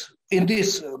this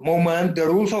moment, the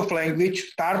rules of language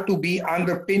start to be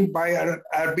underpinned by an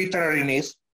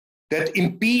arbitrariness that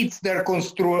impedes their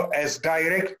construal as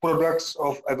direct products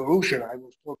of evolution. I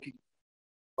was talking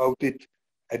about it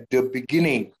at the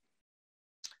beginning.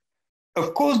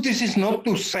 Of course, this is not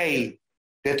to say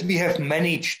that we have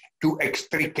managed to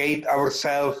extricate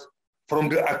ourselves from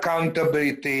the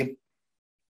accountability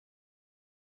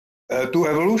to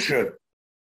evolution,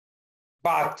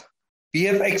 but we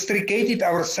have extricated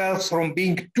ourselves from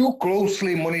being too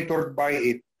closely monitored by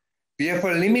it. We have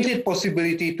a limited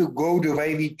possibility to go the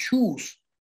way we choose,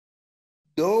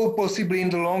 though possibly in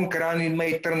the long run it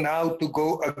may turn out to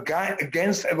go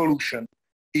against evolution,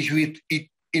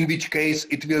 in which case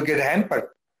it will get hampered.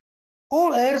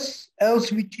 All else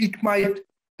which it might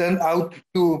turn out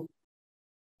to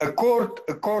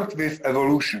accord with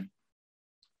evolution.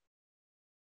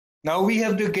 Now we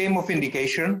have the game of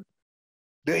indication,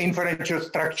 the inferential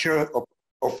structure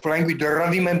of language, the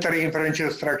rudimentary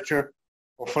inferential structure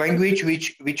of language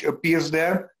which appears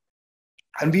there.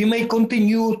 And we may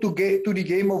continue to get to the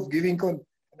game of giving and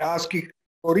asking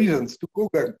for reasons to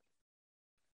govern,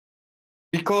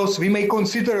 because we may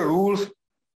consider rules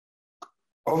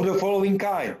of the following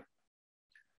kind.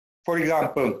 For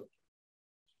example,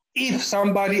 if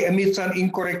somebody emits an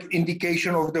incorrect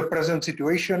indication of the present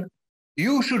situation,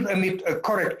 you should emit a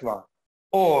correct one.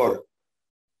 Or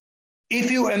if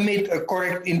you emit a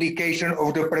correct indication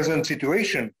of the present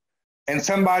situation and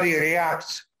somebody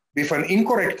reacts with an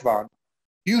incorrect one,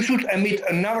 you should emit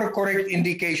another correct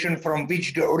indication from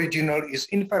which the original is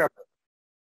inferable.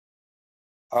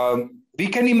 We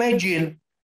can imagine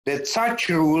that such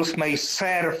rules may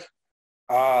serve,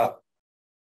 for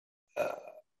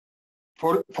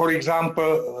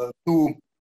example, to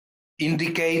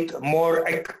indicate more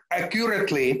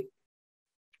accurately,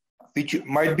 which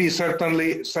might be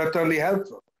certainly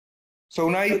helpful. So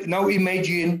now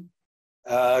imagine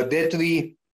that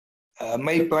we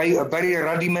may play a very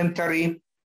rudimentary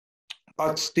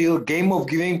but still game of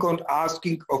giving and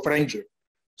asking of ranger.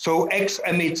 So X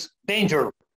emits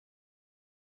danger.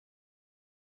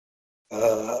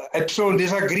 Epsilon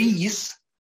disagrees.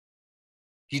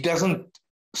 He doesn't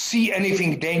see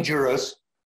anything dangerous.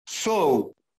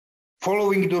 So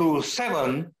following the rule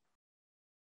 7,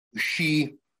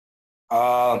 she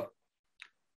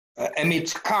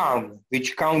emits calm,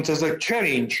 which counts as a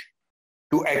challenge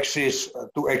to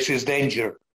X's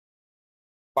danger.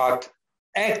 But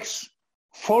X,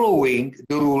 following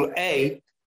the rule 8,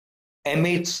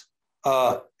 emits,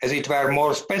 as it were,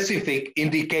 more specific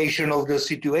indication of the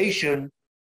situation,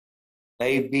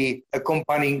 maybe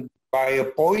accompanied by a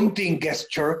pointing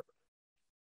gesture,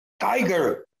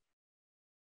 tiger.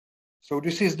 So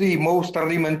this is the most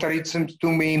rudimentary, it seems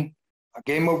to me, a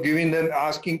game of giving and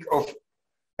asking of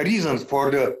reasons for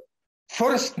the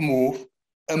first move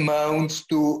amounts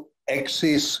to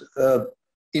X's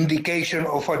indication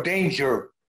of a danger.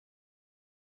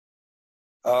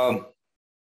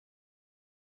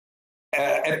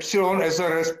 Epsilon, as a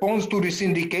response to this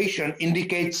indication,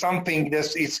 indicates something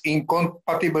that is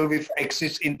incompatible with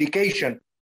X's indication,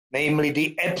 namely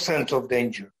the absence of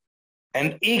danger.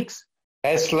 And X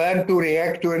has learned to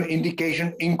react to an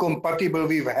indication incompatible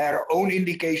with her own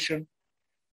indication,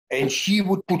 and she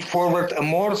would put forward a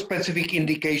more specific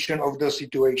indication of the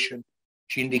situation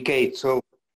she indicates. So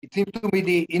it seems to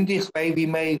me in this way we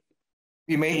may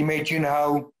imagine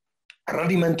how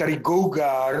rudimentary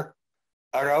Gogar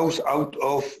arose out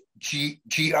of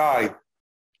GI.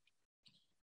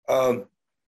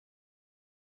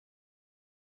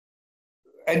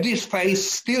 At this phase,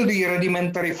 still the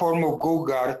rudimentary form of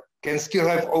Gogar can still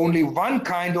have only one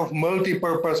kind of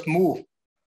multi-purpose move,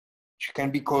 which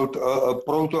can be called a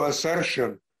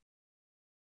proto-assertion.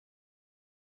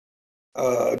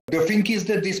 The thing is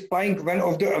that displaying one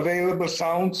of the available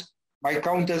sounds might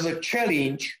count as a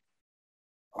challenge.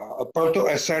 A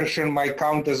proto-assertion might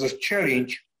count as a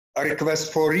challenge, a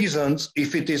request for reasons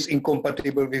if it is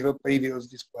incompatible with a previous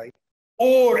display,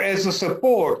 or as a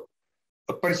support,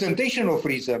 a presentation of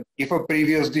reason if a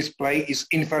previous display is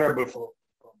inferable from.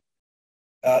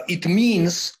 It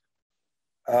means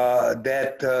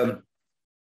that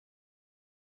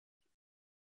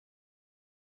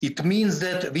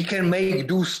we can make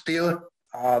do still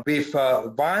with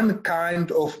one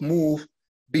kind of move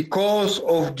because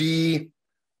of the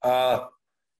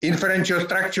inferential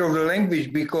structure of the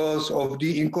language, because of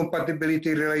the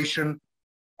incompatibility relation.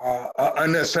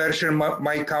 An assertion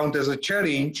might count as a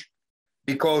challenge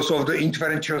because of the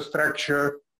inferential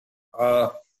structure.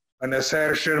 An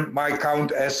assertion might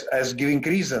count as giving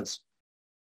reasons.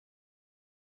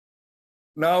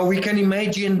 Now we can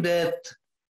imagine that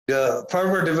the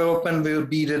further development will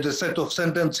be that the set of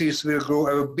sentences will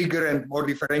grow bigger and more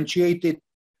differentiated.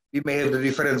 We may have the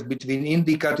difference between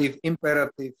indicative,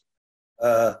 imperative,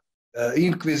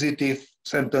 inquisitive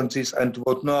sentences and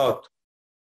whatnot.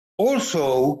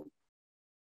 Also,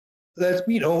 let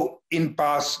me note in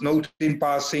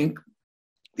passing,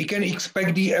 we can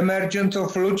expect the emergence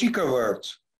of logical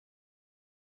words,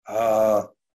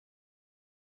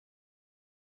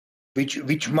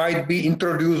 which might be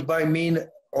introduced by means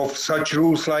of such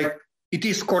rules like it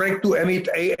is correct to emit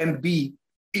A and B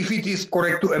if it is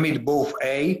correct to emit both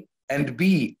A and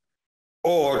B,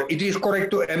 or it is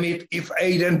correct to emit if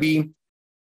A then B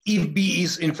if B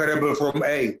is inferable from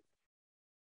A.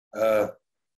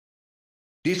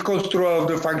 This construal of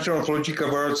the function of logical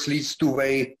words leads to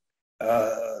a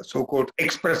so-called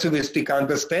expressivistic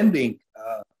understanding.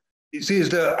 This is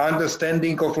the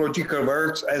understanding of logical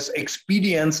words as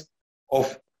expedients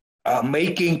of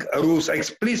making rules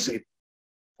explicit.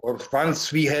 Or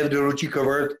once we have the logical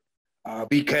word,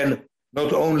 we can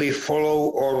not only follow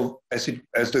or, as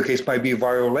the case might be,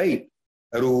 violate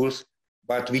rules,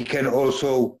 but we can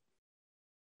also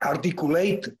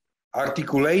articulate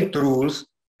rules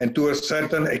and to a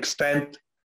certain extent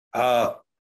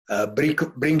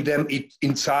bring them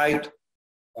inside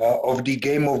of the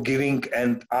game of giving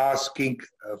and asking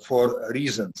for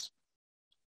reasons.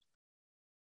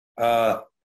 Now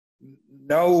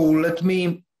let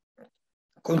me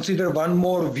consider one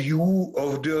more view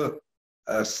of the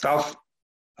stuff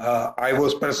I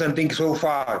was presenting so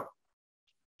far.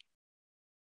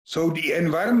 So the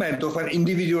environment of an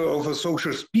individual of a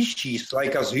social species,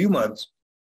 like us humans,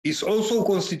 is also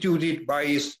constituted by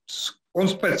its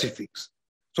conspecifics.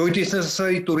 So it is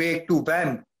necessary to react to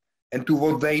them and to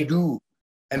what they do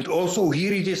And also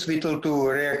here it is vital to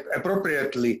react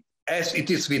appropriately, as it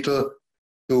is vital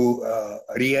to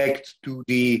react to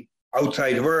the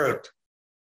outside world,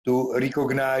 to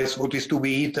recognize what is to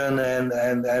be eaten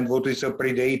and what is a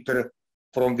predator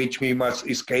from which we must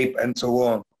escape and so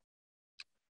on.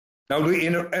 Now the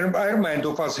environment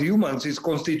of us humans is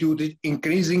constituted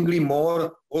increasingly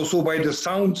more also by the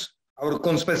sounds our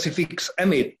conspecifics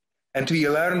emit, and we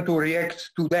learn to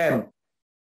react to them.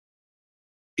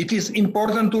 It is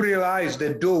important to realize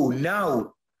that though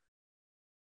now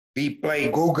we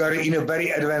play Gogar in a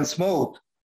very advanced mode,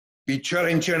 we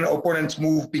challenge an opponent's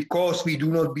move because we do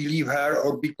not believe her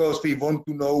or because we want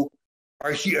to know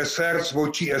why she asserts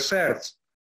what she asserts.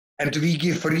 And we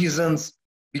give reasons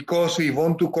because we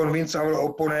want to convince our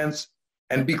opponents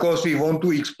and because we want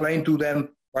to explain to them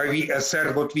why we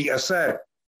assert what we assert.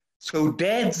 So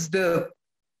that's the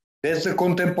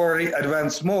contemporary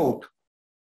advanced mode.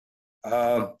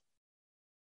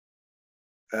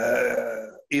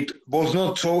 It was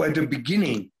not so at the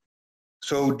beginning.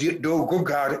 So though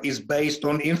Gogar is based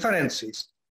on inferences,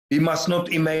 we must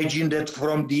not imagine that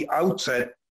from the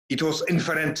outset it was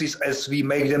inferences as we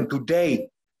make them today,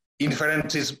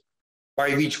 inferences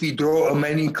by which we draw a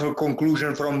meaningful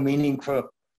conclusion from meaningful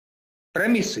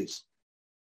premises.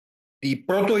 The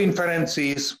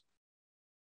proto-inferences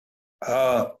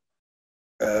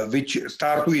which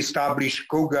start to establish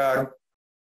Gogar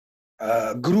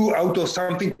grew out of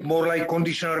something more like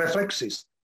conditional reflexes.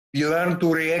 We learned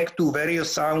to react to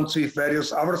various sounds with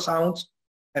various other sounds,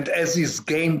 and as this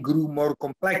game grew more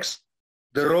complex,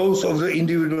 the roles of the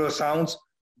individual sounds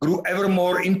grew ever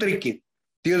more intricate,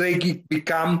 till they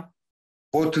become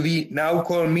what we now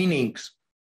call meanings.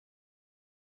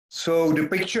 So the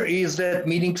picture is that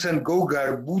meanings and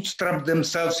Gogar bootstrap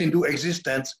themselves into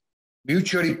existence,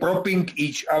 mutually propping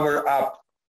each other up.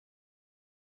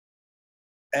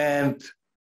 And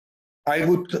I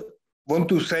would want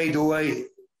to say, though I'm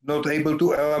not able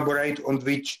to elaborate on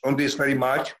this very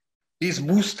much, this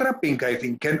bootstrapping, I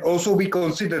think, can also be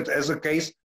considered as a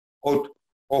case of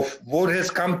what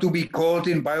has come to be called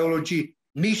in biology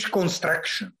niche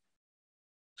construction.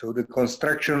 So the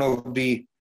construction of the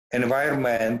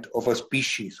environment of a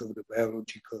species, of the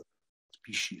biological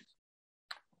species.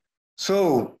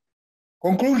 So,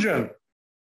 conclusion.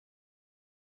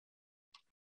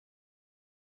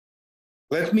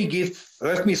 Let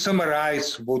me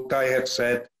summarize what I have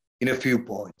said in a few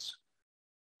points.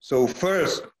 So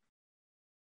first,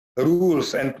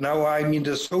 rules, and now I mean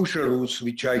the social rules,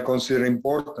 which I consider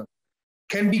important,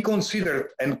 can be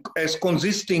considered as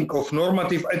consisting of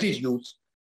normative attitudes,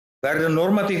 where the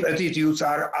normative attitudes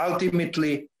are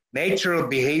ultimately natural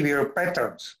behavior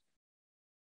patterns.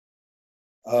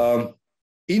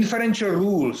 Inferential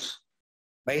rules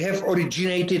may have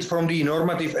originated from the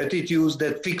normative attitudes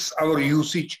that fix our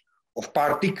usage of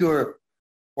particular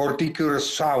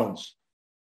sounds.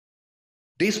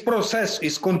 This process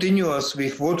is continuous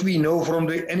with what we know from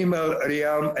the animal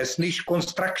realm as niche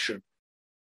construction.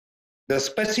 The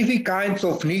specific kinds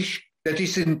of niche that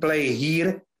is in play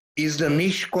here is the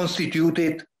niche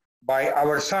constituted by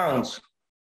our sounds.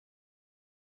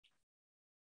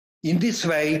 In this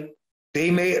way,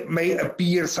 they may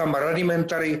appear some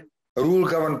rudimentary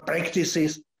rule-governed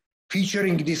practices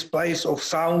featuring displays of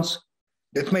sounds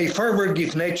that may further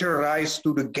give natural rise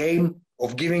to the game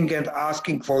of giving and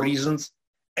asking for reasons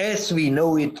as we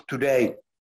know it today.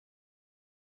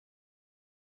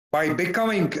 By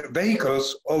becoming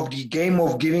vehicles of the game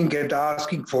of giving and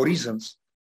asking for reasons,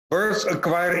 birds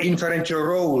acquire inferential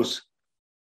roles,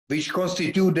 which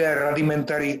constitute their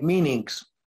rudimentary meanings.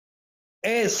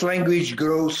 As language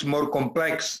grows more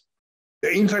complex,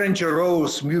 the inferential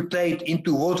roles mutate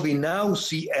into what we now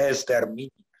see as their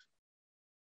meanings.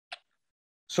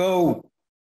 So,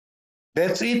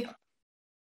 that's it.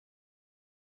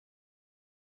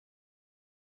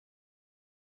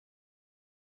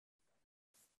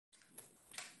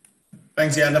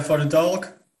 Thanks, Jana, for the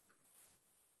talk.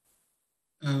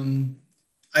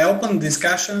 I open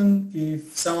discussion.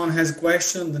 If someone has a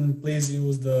question, then please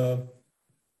use the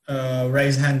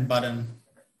raise hand button.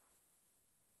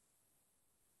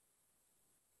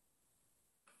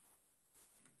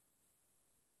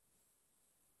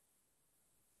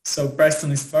 So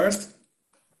Preston is first.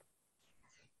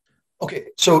 Okay,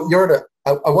 so Yarda,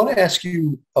 I want to ask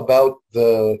you about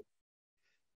the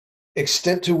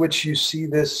extent to which you see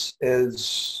this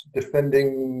as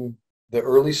defending the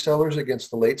early sellers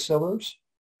against the late sellers,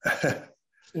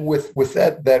 with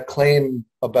that claim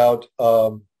about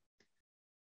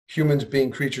humans being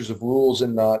creatures of rules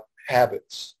and not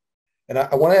habits. And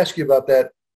I want to ask you about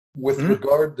that with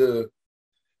regard to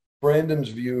Brandom's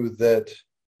view that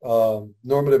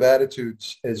normative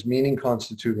attitudes as meaning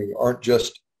constituting aren't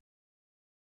just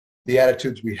the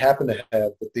attitudes we happen to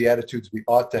have, but the attitudes we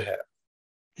ought to have.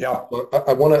 Yeah. So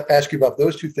I want to ask you about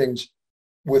those two things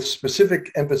with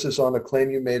specific emphasis on a claim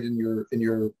you made in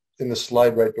the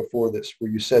slide right before this,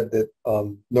 where you said that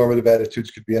normative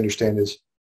attitudes could be understood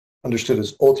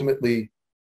as ultimately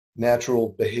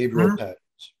natural behavioral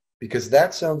patterns, because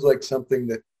that sounds like something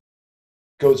that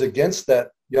goes against that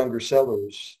younger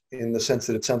sellers in the sense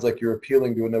that it sounds like you're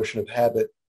appealing to a notion of habit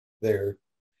there.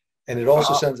 And it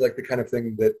also sounds like the kind of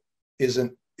thing that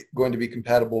isn't going to be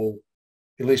compatible,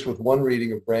 at least with one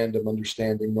reading of Brandom,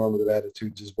 understanding normative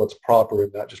attitudes is what's proper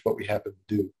and not just what we happen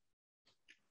to do.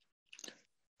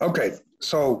 Okay,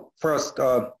 so first,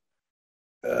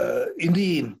 in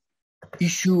the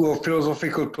issue of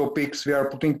philosophical topics we are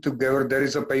putting together, there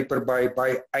is a paper by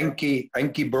Anki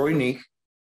Breunig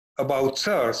about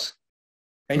cells,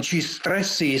 and she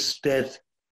stresses that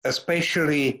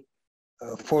especially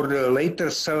for the later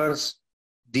sellers,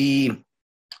 the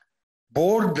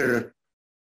border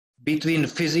between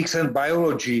physics and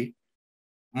biology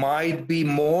might be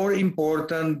more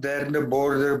important than the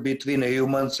border between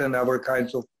humans and other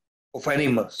kinds of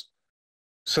animals.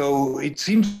 So it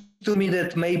seems to me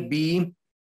that maybe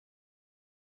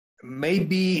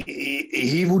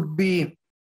he would be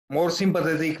more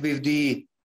sympathetic with the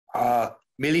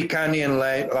Millicanian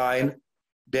line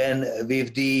than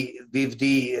with the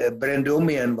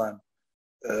Brandomian one.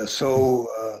 So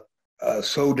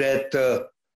that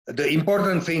the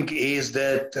important thing is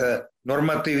that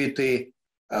normativity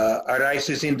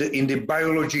arises in the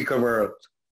biological world.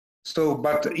 So,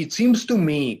 but it seems to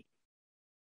me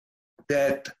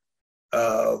that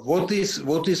what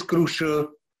is crucial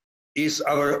is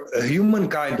our human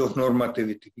kind of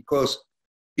normativity, because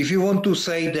if you want to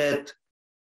say that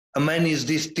a man is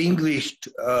distinguished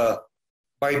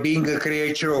by being a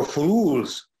creature of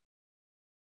rules,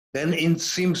 then it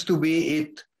seems to be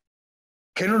it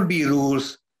cannot be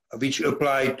rules which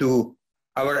apply to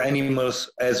our animals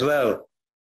as well.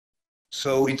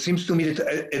 So it seems to me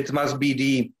that it must be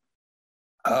the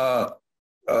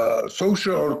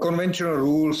social or conventional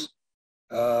rules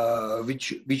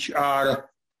which are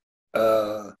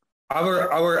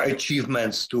our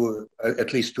achievements to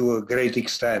at least to a great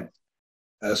extent.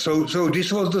 So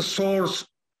this was the source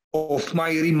of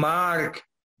my remark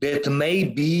that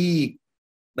maybe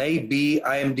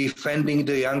I am defending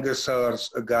the younger sellers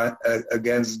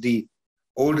against the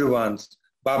older ones,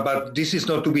 but this is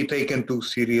not to be taken too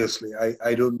seriously.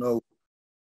 I don't know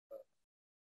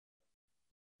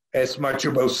as much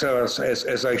about sellers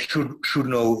as I should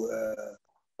know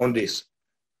on this.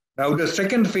 Now the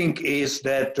second thing is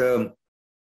that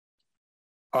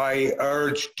I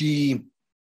urge the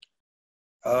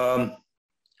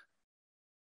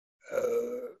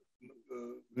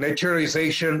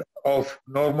naturalization of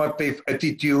normative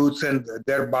attitudes and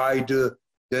thereby the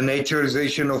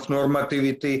naturalization of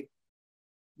normativity.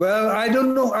 Well, I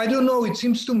don't know. It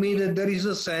seems to me that there is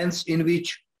a sense in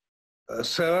which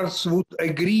sellers would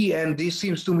agree, and this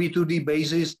seems to me to be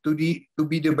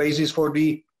the basis for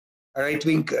the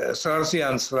right-wing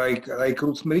Salesians like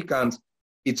Ruth Millicans.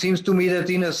 It seems to me that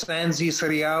in a sense his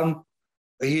realm,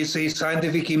 his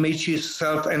scientific image is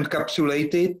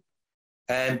self-encapsulated,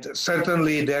 and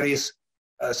certainly there is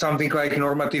something like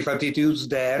normative attitudes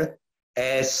there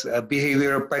as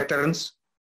behavioral patterns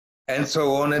and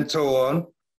so on,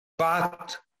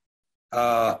 but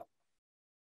that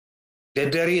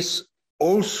there is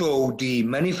also the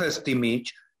manifest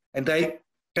image, and I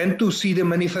tend to see the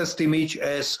manifest image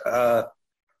as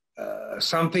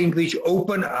something which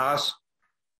open us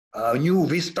new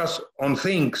vistas on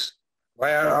things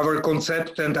via our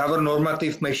concept and our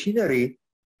normative machinery,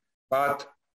 but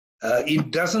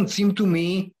it doesn't seem to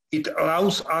me it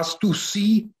allows us to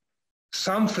see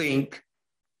something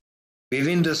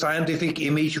within the scientific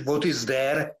image what is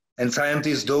there, and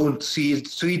scientists don't see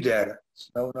it there.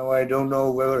 So I don't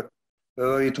know whether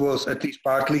it was at least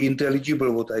partly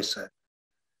intelligible what I said.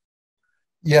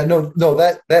 Yeah, no,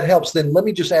 that helps. Then let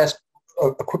me just ask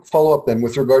a quick follow-up then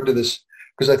with regard to this,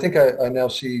 because I think I now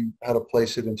see how to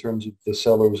place it in terms of the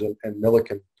Sellers and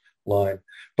Millikan line.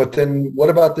 But then what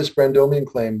about this Brandomian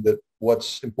claim that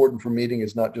what's important for meeting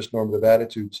is not just normative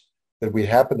attitudes that we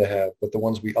happen to have, but the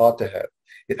ones we ought to have?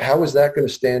 How is that going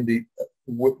to stand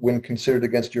when considered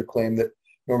against your claim that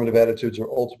normative attitudes are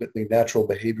ultimately natural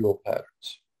behavioral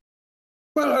patterns?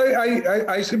 Well,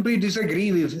 I simply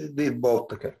disagree with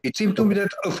both. Okay. It seems to me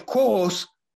that, of course,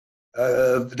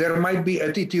 there might be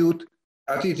attitudes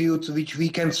which we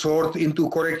can sort into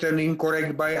correct and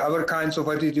incorrect by other kinds of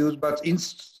attitudes, but it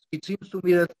seems to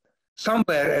me that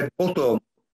somewhere at bottom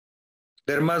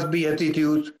there must be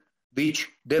attitudes which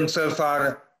themselves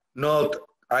are not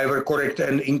either correct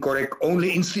and incorrect,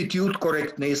 only institute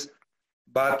correctness,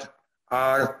 but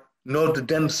are not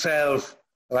themselves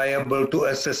liable to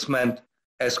assessment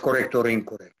as correct or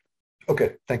incorrect.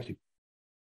 Okay, thank you.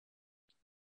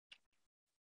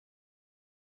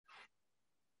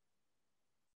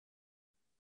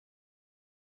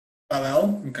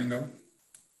 Pavel, you can go.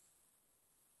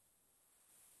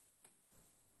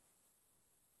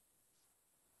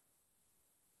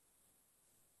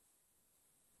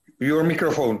 Your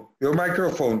microphone.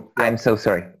 I'm so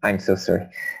sorry.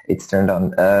 It's turned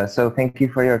on. So thank you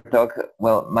for your talk.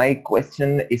 Well, my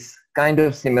question is kind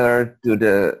of similar to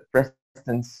the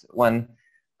Preston's one,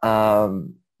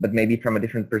 but maybe from a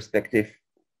different perspective.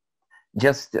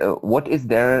 Just what is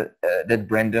there that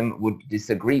Brandom would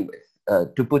disagree with?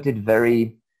 To put it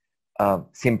very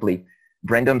simply,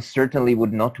 Brandom certainly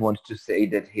would not want to say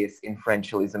that his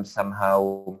inferentialism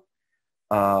somehow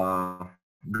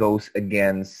goes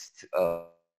against,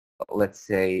 let's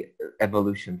say,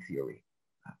 evolution theory.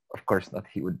 Of course not.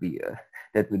 He would be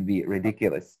that would be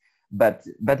ridiculous. But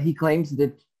he claims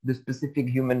that the specific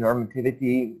human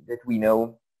normativity that we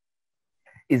know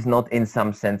is not in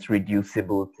some sense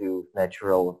reducible to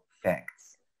natural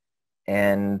facts.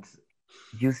 And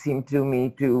you seem to me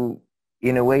to,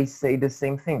 in a way, say the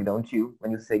same thing, don't you?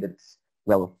 When you say that,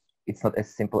 well, it's not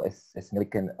as simple as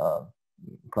Millikan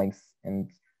claims. And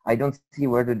I don't see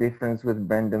where the difference with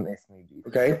Brandom is, maybe.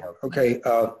 Okay.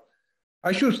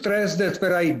 I should stress that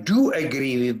where I do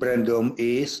agree with Brandom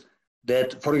is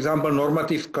that, for example,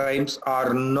 normative claims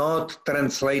are not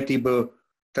translatable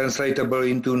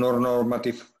into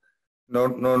non-normative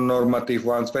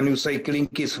ones. When you say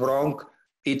Klink is wrong,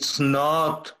 it's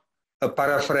not a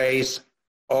paraphrase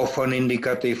of an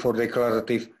indicative or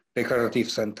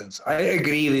declarative sentence. I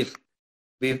agree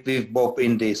with Bob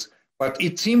in this, but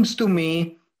it seems to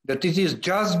me that it is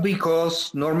just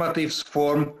because normatives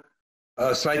form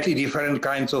slightly different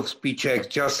kinds of speech acts,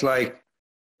 just like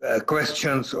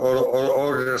questions or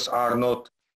orders are not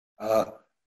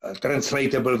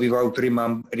translatable without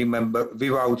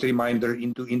reminder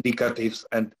into indicatives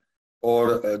and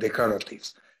or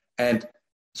declaratives. And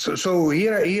so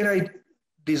here I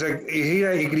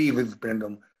agree with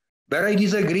Brandom. Where I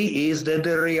disagree is that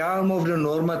the realm of the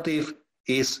normative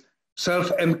is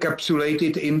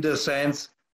self-encapsulated in the sense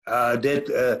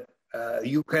that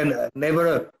you can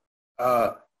never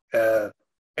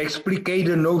explicate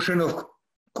the notion of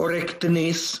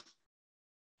correctness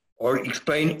or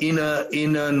explain in a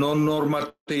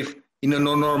non-normative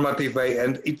way.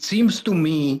 And it seems to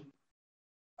me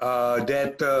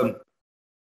that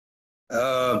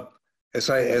as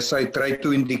I tried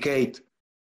to indicate,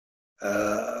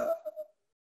 that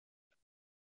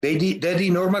the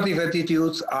normative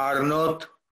attitudes are not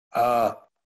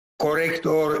correct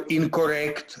or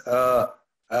incorrect, so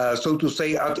to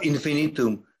say, ad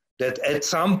infinitum, that at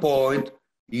some point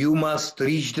you must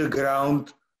reach the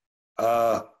ground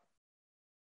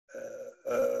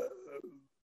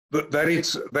where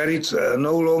it's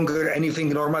no longer anything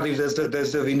normative. That's the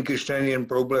Wittgensteinian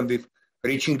problem with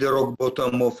reaching the rock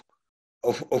bottom of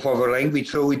our language.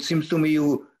 So it seems to me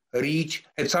you reach,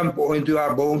 at some point you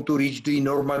are bound to reach the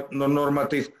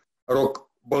non-normative rock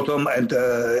bottom, and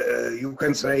you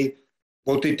can say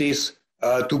what it is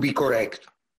to be correct.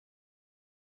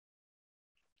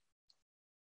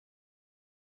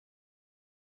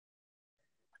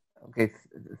 Okay,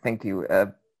 thank you.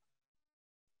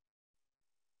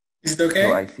 Is it okay?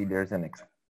 So I see there's an X.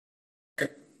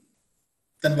 Okay.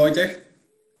 Then Wojciech?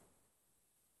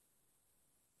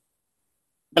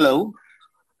 Hello.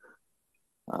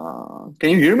 Can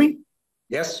you hear me?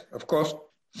 Yes, of course.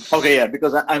 Okay, yeah,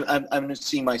 because I'm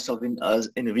seeing myself in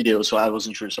the video, so I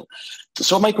wasn't sure.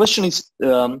 So my question is,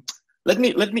 let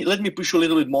me push you a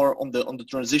little bit more on the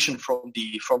transition from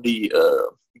the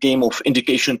game of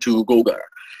indication to Gogar.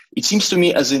 It seems to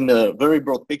me, as in very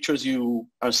broad pictures, you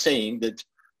are saying that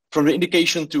from the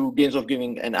indication to games of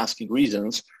giving and asking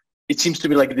reasons, it seems to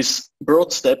me like this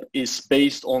broad step is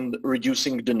based on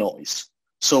reducing the noise.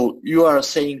 So you are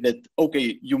saying that,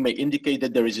 okay, you may indicate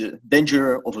that there is a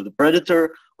danger of the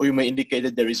predator, or you may indicate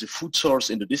that there is a food source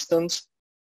in the distance.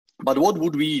 But what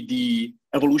would be the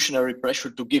evolutionary pressure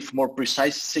to give more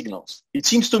precise signals? It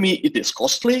seems to me it is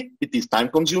costly, it is time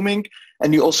consuming,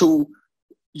 and you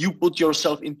put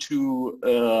yourself into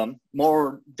a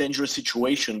more dangerous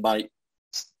situation by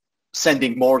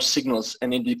sending more signals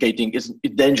and indicating it's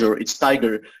danger, it's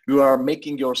tiger. You are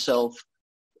making yourself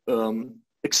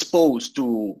exposed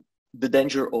to the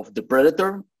danger of the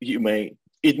predator.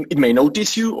 It may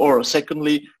notice you, or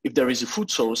secondly, if there is a food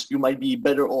source, you might be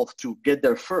better off to get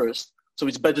there first So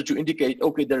it's better to indicate,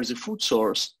 okay, there is a food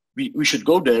source, we should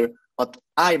go there, but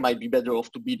I might be better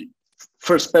off to be the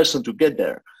first person to get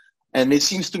there. And it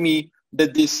seems to me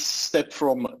that this step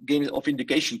from game of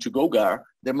indication to Gogar,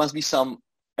 there must be some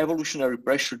evolutionary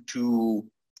pressure to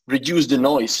reduce the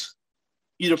noise,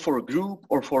 either for a group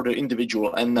or for the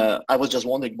individual. And I was just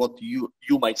wondering what you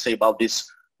might say about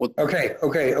this.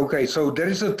 Okay. So there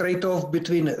is a trade-off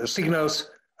between signals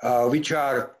which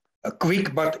are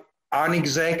quick but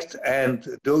unexact,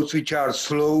 and those which are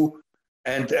slow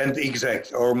and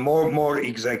exact, or more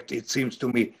exact, it seems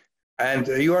to me. And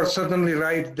you are certainly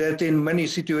right that in many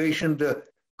situations the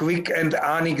quick and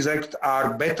unexact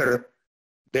are better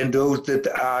than those that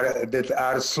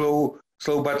are slow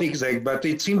but exact. But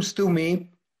it seems to me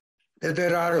that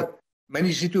there are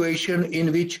many situations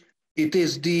in which it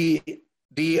is the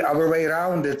other way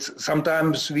around. That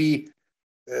sometimes we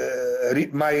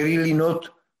might really not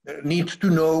need to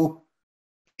know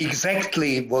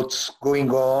exactly what's going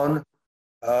on,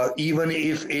 even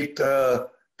if it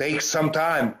takes some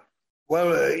time.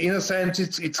 Well, in a sense,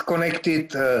 it's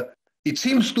connected. It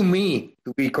seems to me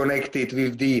to be connected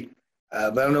with the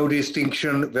well-known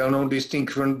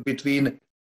distinction between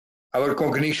our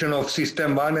cognition of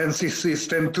system 1 and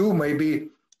system 2. Maybe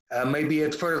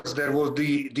at first there was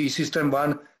the system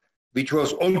 1, which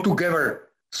was altogether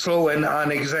slow and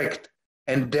unexact,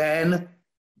 and then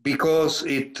because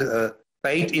it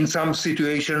paid in some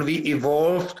situation, we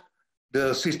evolved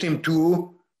the system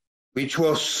 2, which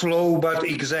was slow but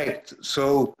exact.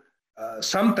 So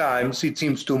sometimes it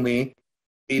seems to me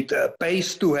it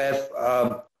pays to have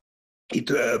a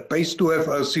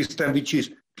system which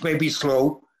is maybe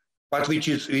slow, but which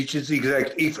is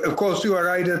exact. If of course you are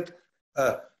right that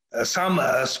some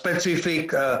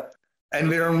specific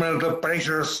environmental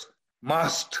pressures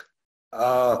must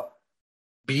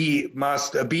be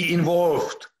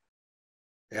involved.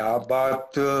 Yeah,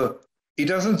 but it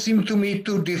doesn't seem to me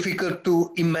too difficult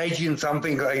to imagine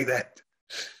something like that.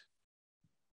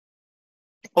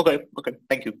 Okay,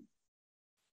 thank you.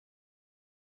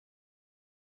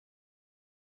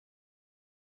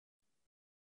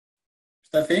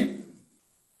 Steffi,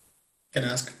 can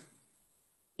ask.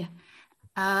 Yeah.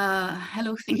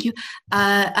 Hello, thank you.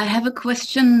 I have a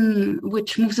question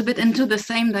which moves a bit into the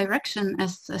same direction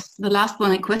as the last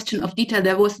one, a question of detail.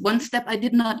 There was one step I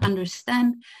did not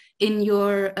understand in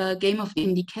your game of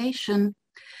indication,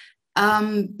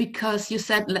 because you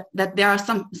said that there are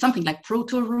something like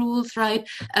proto rules, right?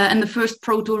 And the first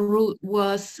proto rule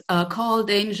was call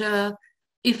danger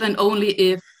if and only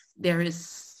if there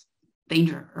is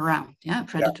danger around,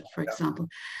 predator, for example.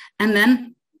 And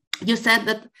then you said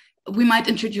that we might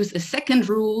introduce a second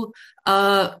rule,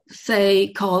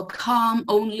 say call calm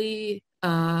only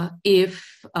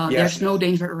if there's no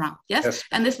danger around. Yes?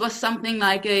 And this was something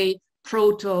like a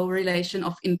proto relation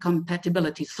of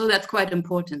incompatibility. So that's quite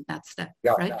important, that step,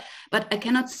 right? But I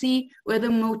cannot see where the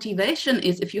motivation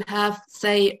is if you have,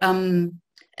 say,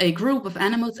 a group of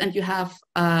animals and you have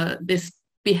this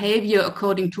behavior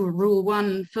according to rule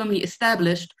 1 firmly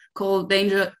established, called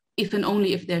danger if and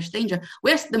only if there's danger.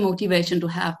 Where's the motivation to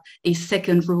have a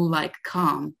second rule like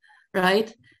calm,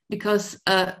 right? Because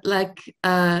if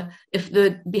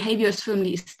the behavior is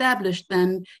firmly established,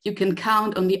 then you can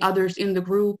count on the others in the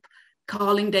group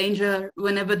calling danger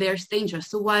whenever there's danger.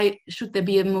 So why should there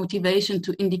be a motivation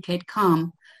to indicate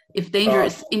calm if danger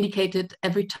is indicated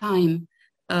every time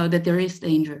that there is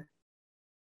danger?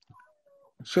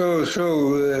 So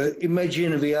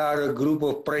imagine we are a group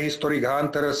of prehistoric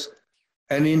hunters,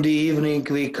 and in the evening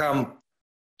we come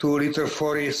to a little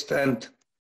forest and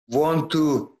want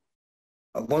to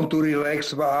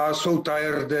relax, but are so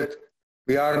tired that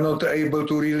we are not able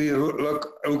to really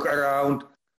look around.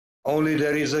 Only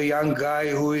there is a young guy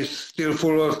who is still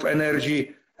full of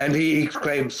energy, and he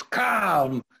exclaims,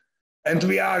 "Calm!" And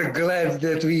we are glad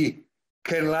that we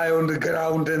can lie on the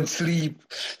ground and sleep.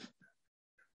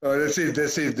 This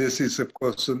is of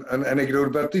course an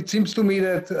anecdote, but it seems to me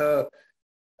that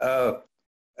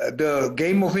the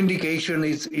game of indication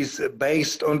is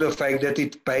based on the fact that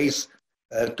it pays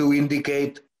to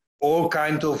indicate all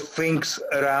kinds of things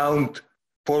around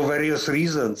for various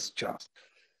reasons. Just.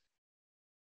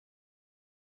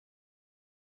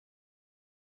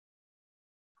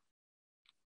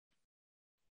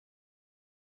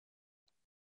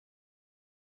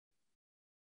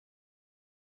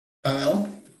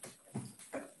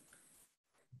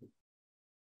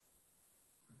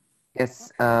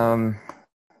 Yes.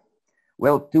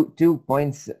 Well, two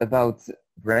points about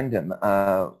Brandom.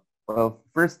 Well,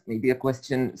 first, maybe a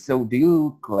question. So do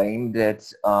you claim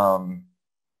that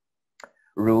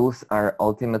rules are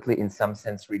ultimately in some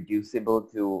sense reducible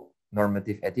to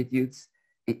normative attitudes.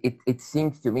 It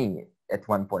seems to me at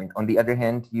one point. On the other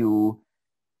hand, you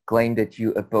claim that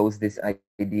you oppose this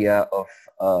idea of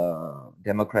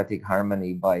democratic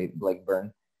harmony by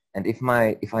Blackburn. And if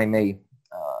I may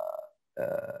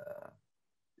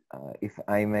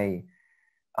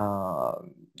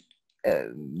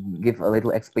give a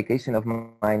little explication of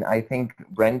mine, I think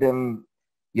Brandom,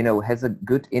 has a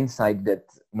good insight that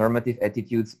normative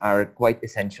attitudes are quite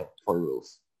essential for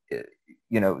rules.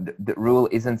 The rule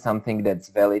isn't something that's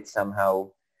valid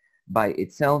somehow by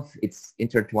itself. It's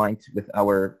intertwined with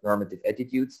our normative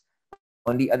attitudes.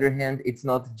 On the other hand, it's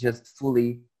not just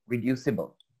fully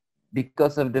reducible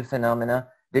because of the phenomena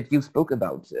that you spoke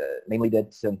about, namely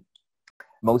that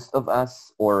most of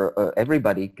us or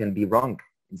everybody can be wrong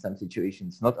in some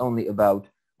situations, not only about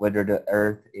whether the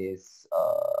earth is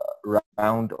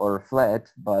round or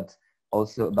flat, but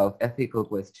also about ethical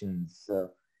questions,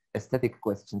 aesthetic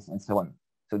questions, and so on.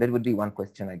 So that would be one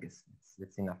question, I guess.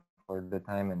 That's enough for the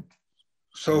time, and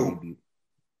so maybe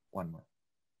one more.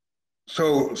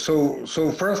 So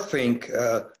first thing,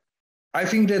 I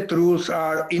think that rules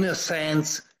are, in a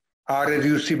sense, are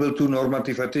reducible to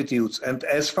normative attitudes. And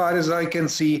as far as I can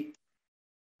see,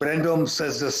 Brandom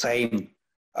says the same.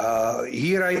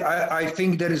 Here, I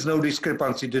think there is no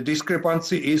discrepancy. The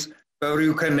discrepancy is where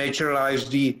you can naturalize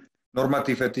the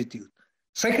normative attitude.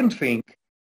 Second thing,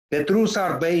 that rules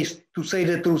are based, to say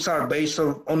that rules are based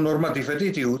on normative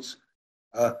attitudes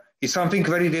is something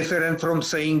very different from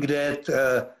saying that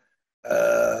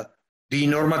the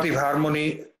normative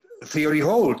harmony theory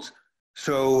holds.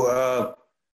 So,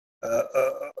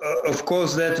 of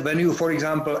course, that when you, for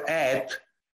example, add,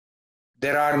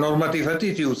 there are normative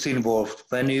attitudes involved.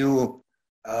 When you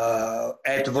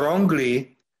add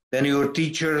wrongly, then your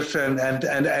teachers and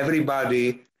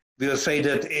everybody will say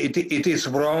that it is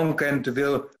wrong and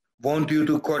will want you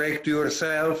to correct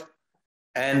yourself.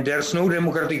 And there's no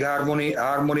democratic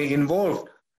harmony involved.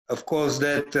 Of course,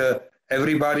 that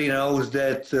everybody knows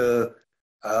that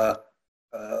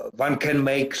one can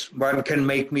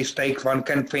make mistakes. One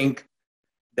can think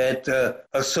that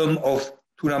a sum of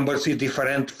two numbers is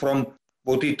different from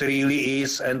what it really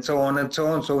is, and so on and so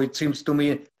on. So it seems to me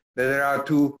that there are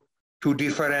two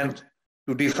different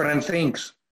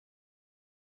things.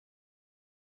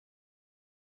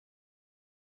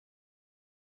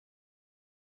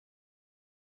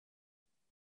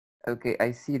 Okay,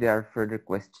 I see there are further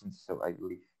questions, so I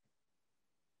believe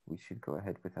we should go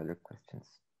ahead with other questions.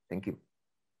 Thank you.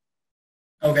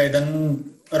 Okay,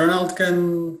 then Ronald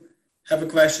can have a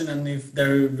question, and if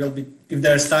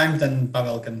there's time, then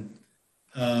Pavel can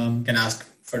ask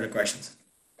further questions.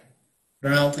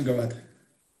 Ronald, go ahead.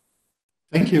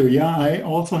 Thank you. Yeah, I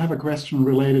also have a question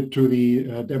related to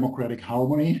the democratic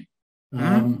harmony.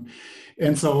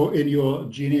 And so in your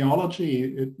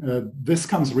genealogy, this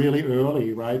comes really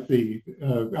early, right? The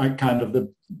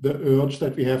urge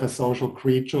that we have as social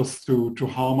creatures to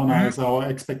harmonize our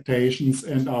expectations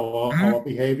and our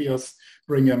behaviors,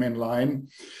 bring them in line.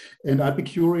 And I'd be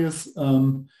curious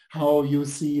how you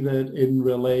see that in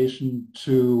relation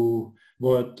to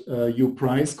what Hugh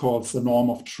Price calls the norm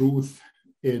of truth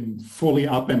in fully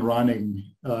up and running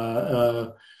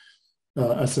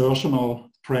assertional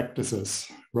practices,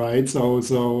 right? So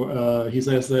he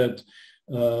says that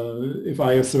if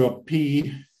I assert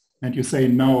P and you say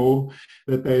no,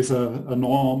 that there's a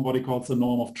norm, what he calls the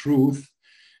norm of truth,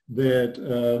 that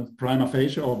prima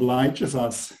facie obliges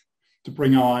us to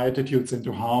bring our attitudes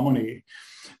into harmony.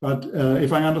 But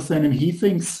if I understand him, he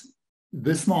thinks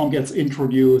this norm gets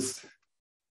introduced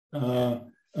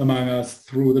among us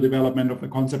through the development of the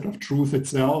concept of truth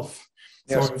itself.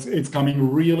 Yes. So it's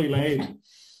coming really late,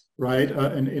 right,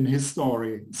 in his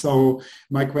story. So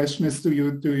my question is, do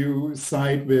you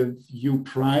side with Hugh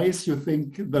Price? You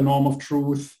think the norm of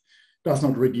truth does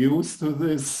not reduce to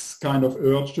this kind of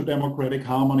urge to democratic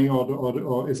harmony,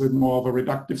 or is it more of a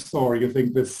reductive story? You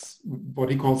think this, what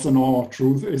he calls the norm of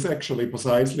truth, is actually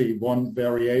precisely one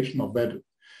variation of that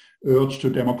urge to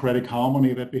democratic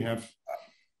harmony that we have?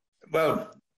 Well,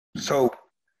 so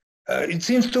it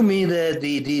seems to me that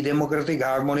the democratic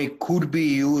harmony could be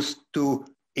used to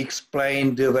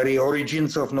explain the very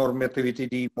origins of normativity,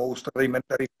 the most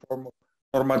elementary form of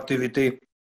normativity,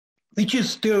 which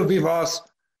is still with us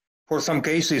for some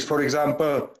cases. For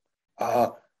example,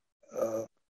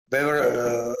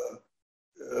 whether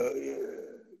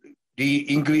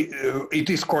it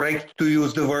is correct to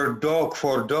use the word dog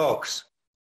for dogs.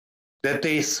 That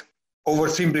is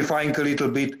oversimplifying a little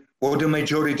bit what the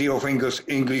majority of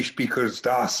English speakers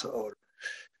does, or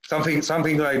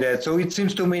something like that. So it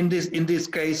seems to me in this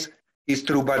case is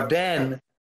true. But then,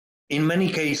 in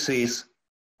many cases,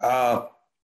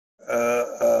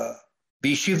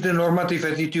 we shift the normative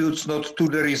attitudes not to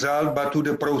the result but to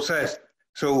the process.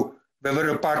 So whether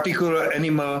a particular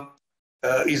animal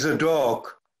is a dog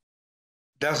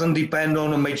doesn't depend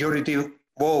on a majority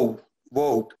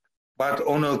vote, but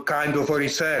on a kind of a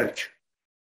research.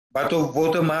 But of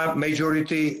what a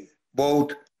majority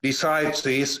vote decides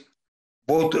is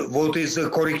what is the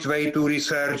correct way to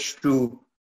research the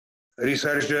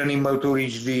animal to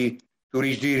reach the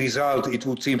result. It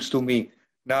would seem to me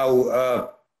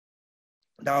now.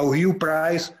 Hugh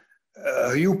Price's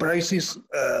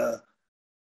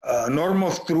norm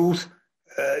of truth,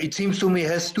 it seems to me,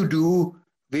 has to do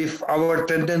with our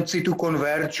tendency to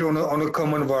converge on a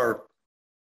common word.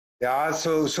 Yeah,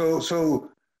 so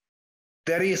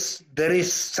there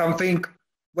is something.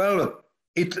 Well,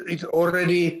 it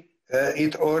already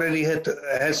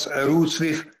has roots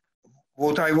with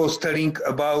what I was telling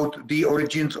about the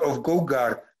origins of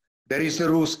Gogart. There is the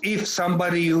rules. If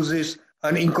somebody uses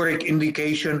an incorrect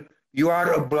indication, you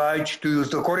are obliged to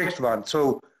use the correct one.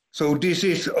 So this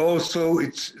is also,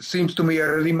 it seems to me, a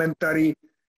rudimentary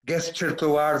gesture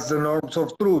towards the norms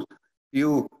of truth.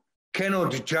 You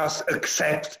cannot just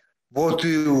accept what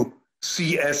you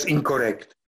see as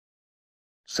incorrect.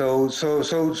 So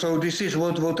this is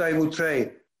what I would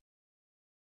say.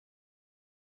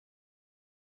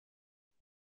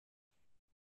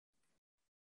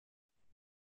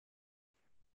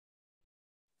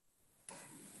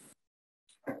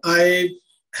 I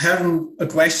have a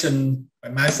question by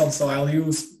myself, so I'll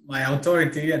use my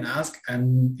authority and ask.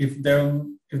 And if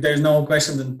there's no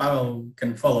question, then Pavel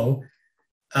can follow.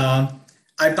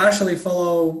 I partially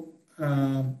follow.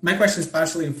 My question is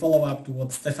partially a follow-up to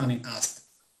what Stephanie asked.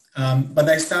 But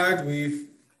I start with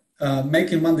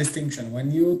making one distinction. When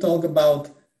you talk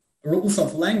about rules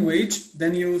of language,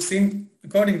 then you seem,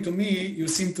 according to me, you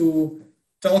seem to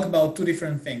talk about two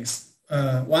different things.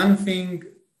 One thing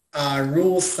are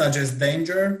rules such as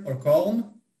danger or calm,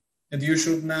 that you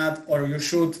should not, or you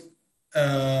should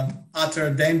utter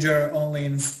danger only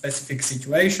in specific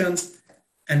situations.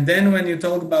 And then when you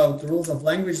talk about rules of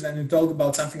language, then you talk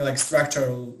about something like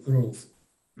structural rules.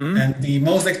 Mm-hmm. And the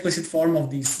most explicit form of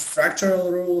these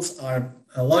structural rules are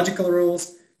logical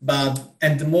rules,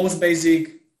 and the most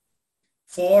basic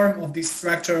form of these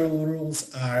structural rules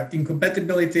are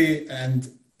incompatibility and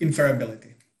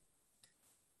inferability.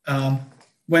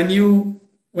 When you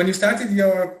started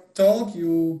your talk,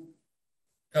 you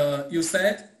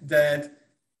said that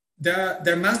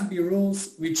there must be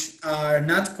rules which are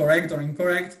not correct or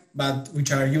incorrect, but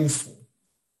which are useful.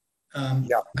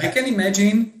 I can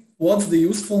imagine what's the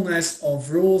usefulness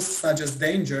of rules such as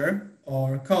danger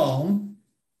or calm,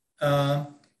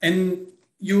 and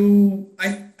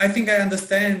I think I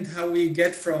understand how we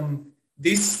get from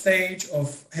this stage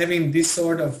of having this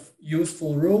sort of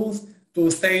useful rules to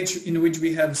a stage in which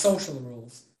we have social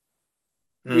rules,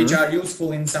 which are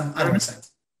useful in some other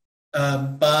sense.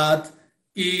 But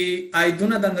I do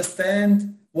not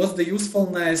understand what's the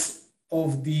usefulness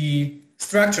of the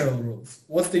structural rules.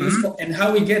 What's the useful, and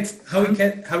how we get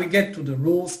to the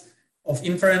rules of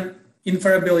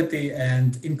inferability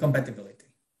and incompatibility.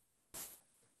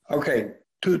 Okay,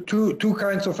 two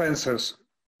kinds of answers.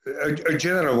 A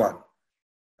general one.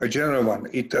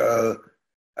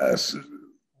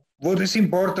 What is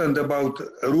important about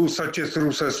rules such as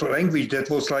language,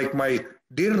 that was like my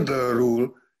Dirde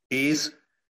rule, is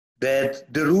that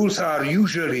the rules are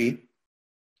usually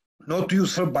not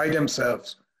useful by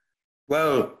themselves.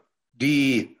 Well,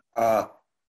 the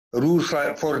rules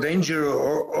for danger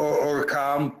or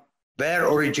calm were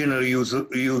originally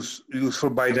useful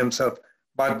by themselves,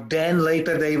 but then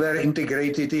later they were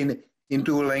integrated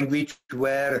into a language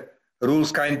where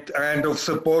rules kind of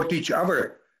support each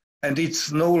other. And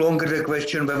it's no longer the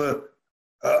question whether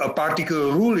a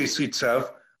particular rule is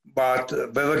itself, but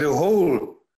whether the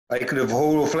whole, like the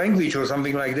whole of language or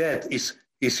something like that, is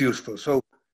useful. So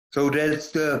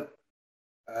that's the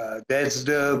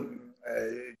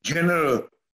general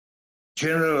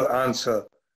answer.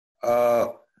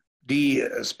 The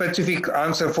specific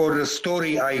answer for the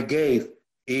story I gave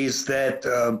is that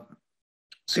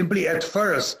simply at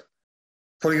first,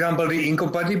 for example, the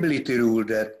incompatibility rule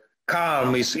that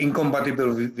calm is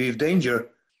incompatible with danger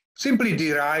simply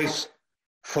derives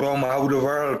from how the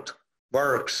world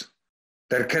works.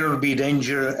 There cannot be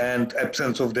danger and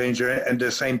absence of danger at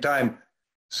the same time.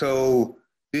 So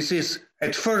this is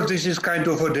kind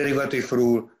of a derivative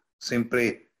rule.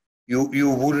 Simply, you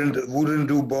wouldn't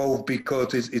do both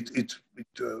because it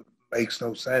makes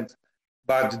no sense.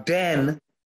 But then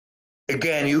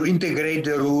again, you integrate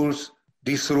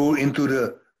this rule into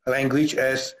the language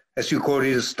as you call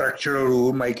it, a structural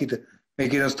rule, make it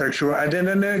make it a structure. And then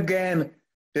again,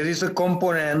 there is a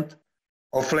component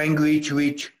of language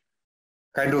which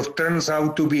kind of turns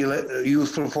out to be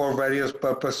useful for various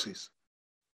purposes.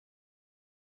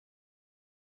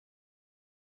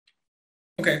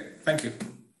 Okay, thank you.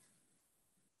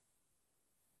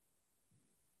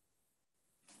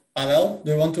 Pavel, do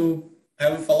you want to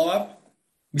have a follow-up?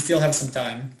 We still have some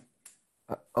time.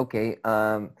 Okay.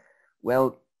 Well,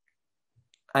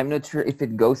 I'm not sure if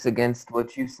it goes against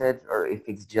what you said or if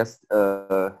it's just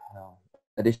an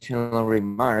additional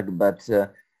remark, but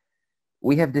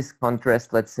we have this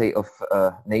contrast, let's say, of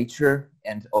nature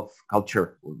and of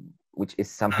culture, which is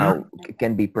somehow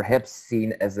can be perhaps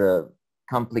seen as a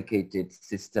complicated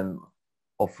system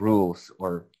of rules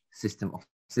or system of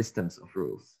systems of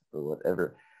rules or whatever.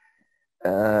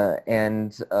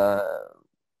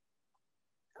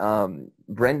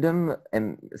 Brandom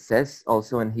says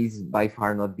also, and he's by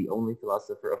far not the only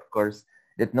philosopher, of course,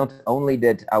 that not only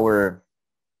that our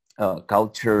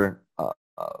culture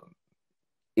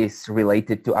is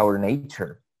related to our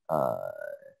nature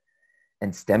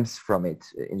and stems from it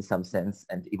in some sense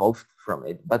and evolved from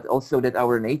it, but also that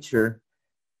our nature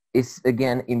is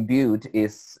again imbued,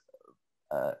 is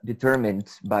determined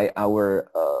by our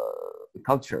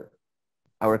culture.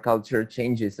 Our culture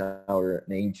changes our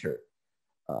nature.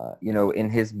 In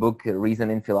his book, Reason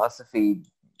in Philosophy,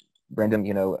 Brandom,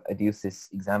 adduces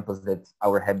examples that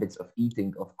our habits of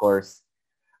eating, of course,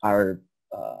 are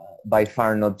by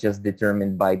far not just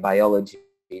determined by biology,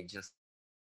 just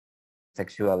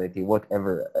sexuality,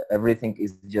 whatever. Everything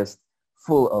is just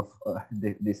full of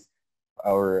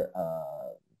our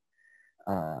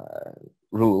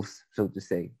rules, so to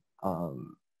say.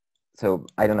 So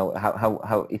I don't know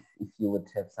how if you would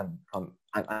have some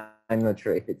I'm not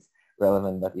sure if it's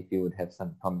relevant, but if you would have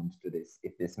some comment to this,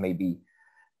 if this may be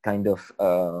kind of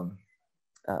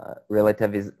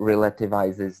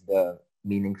relativizes the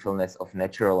meaningfulness of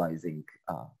naturalizing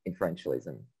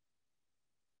inferentialism.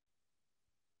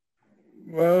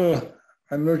 Well,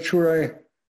 I'm not sure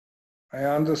I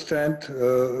understand.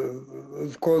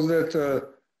 Of course that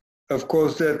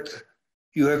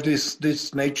you have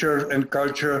this nature and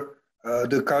culture.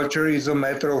 The culture is a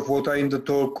matter of what I in the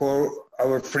talk call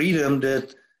our freedom,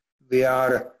 that we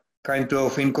are kind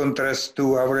of in contrast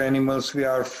to our animals. We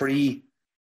are free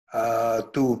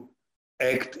to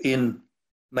act in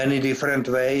many different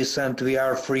ways, and we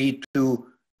are free to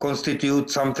constitute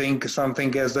something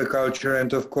as a culture.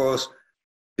 And of course,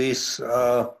 this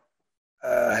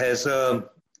has a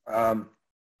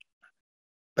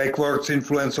backwards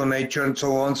influence on nature and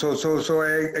so on. So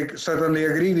I certainly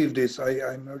agree with this.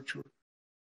 I'm not sure.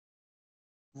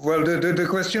 Well, the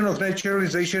question of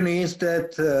naturalization is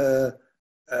that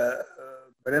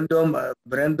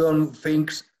Brandom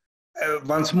thinks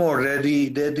once more that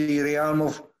the realm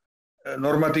of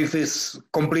normative is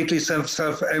completely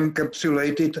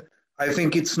self-encapsulated. I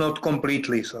think it's not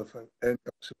completely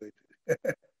self-encapsulated.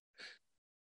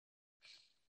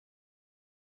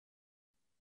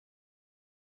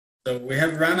 So we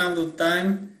have run out of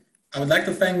time. I would like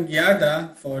to thank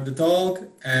Yarda for the talk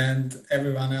and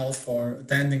everyone else for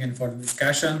attending and for the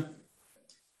discussion.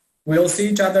 We'll see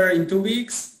each other in 2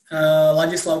 weeks.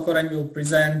 Ladislav Koreň will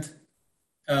present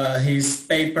his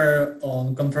paper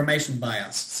on confirmation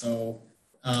bias. So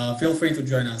feel free to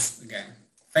join us again.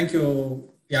 Thank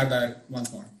you, Yarda, once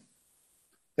more.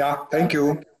 Yeah, thank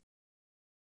you.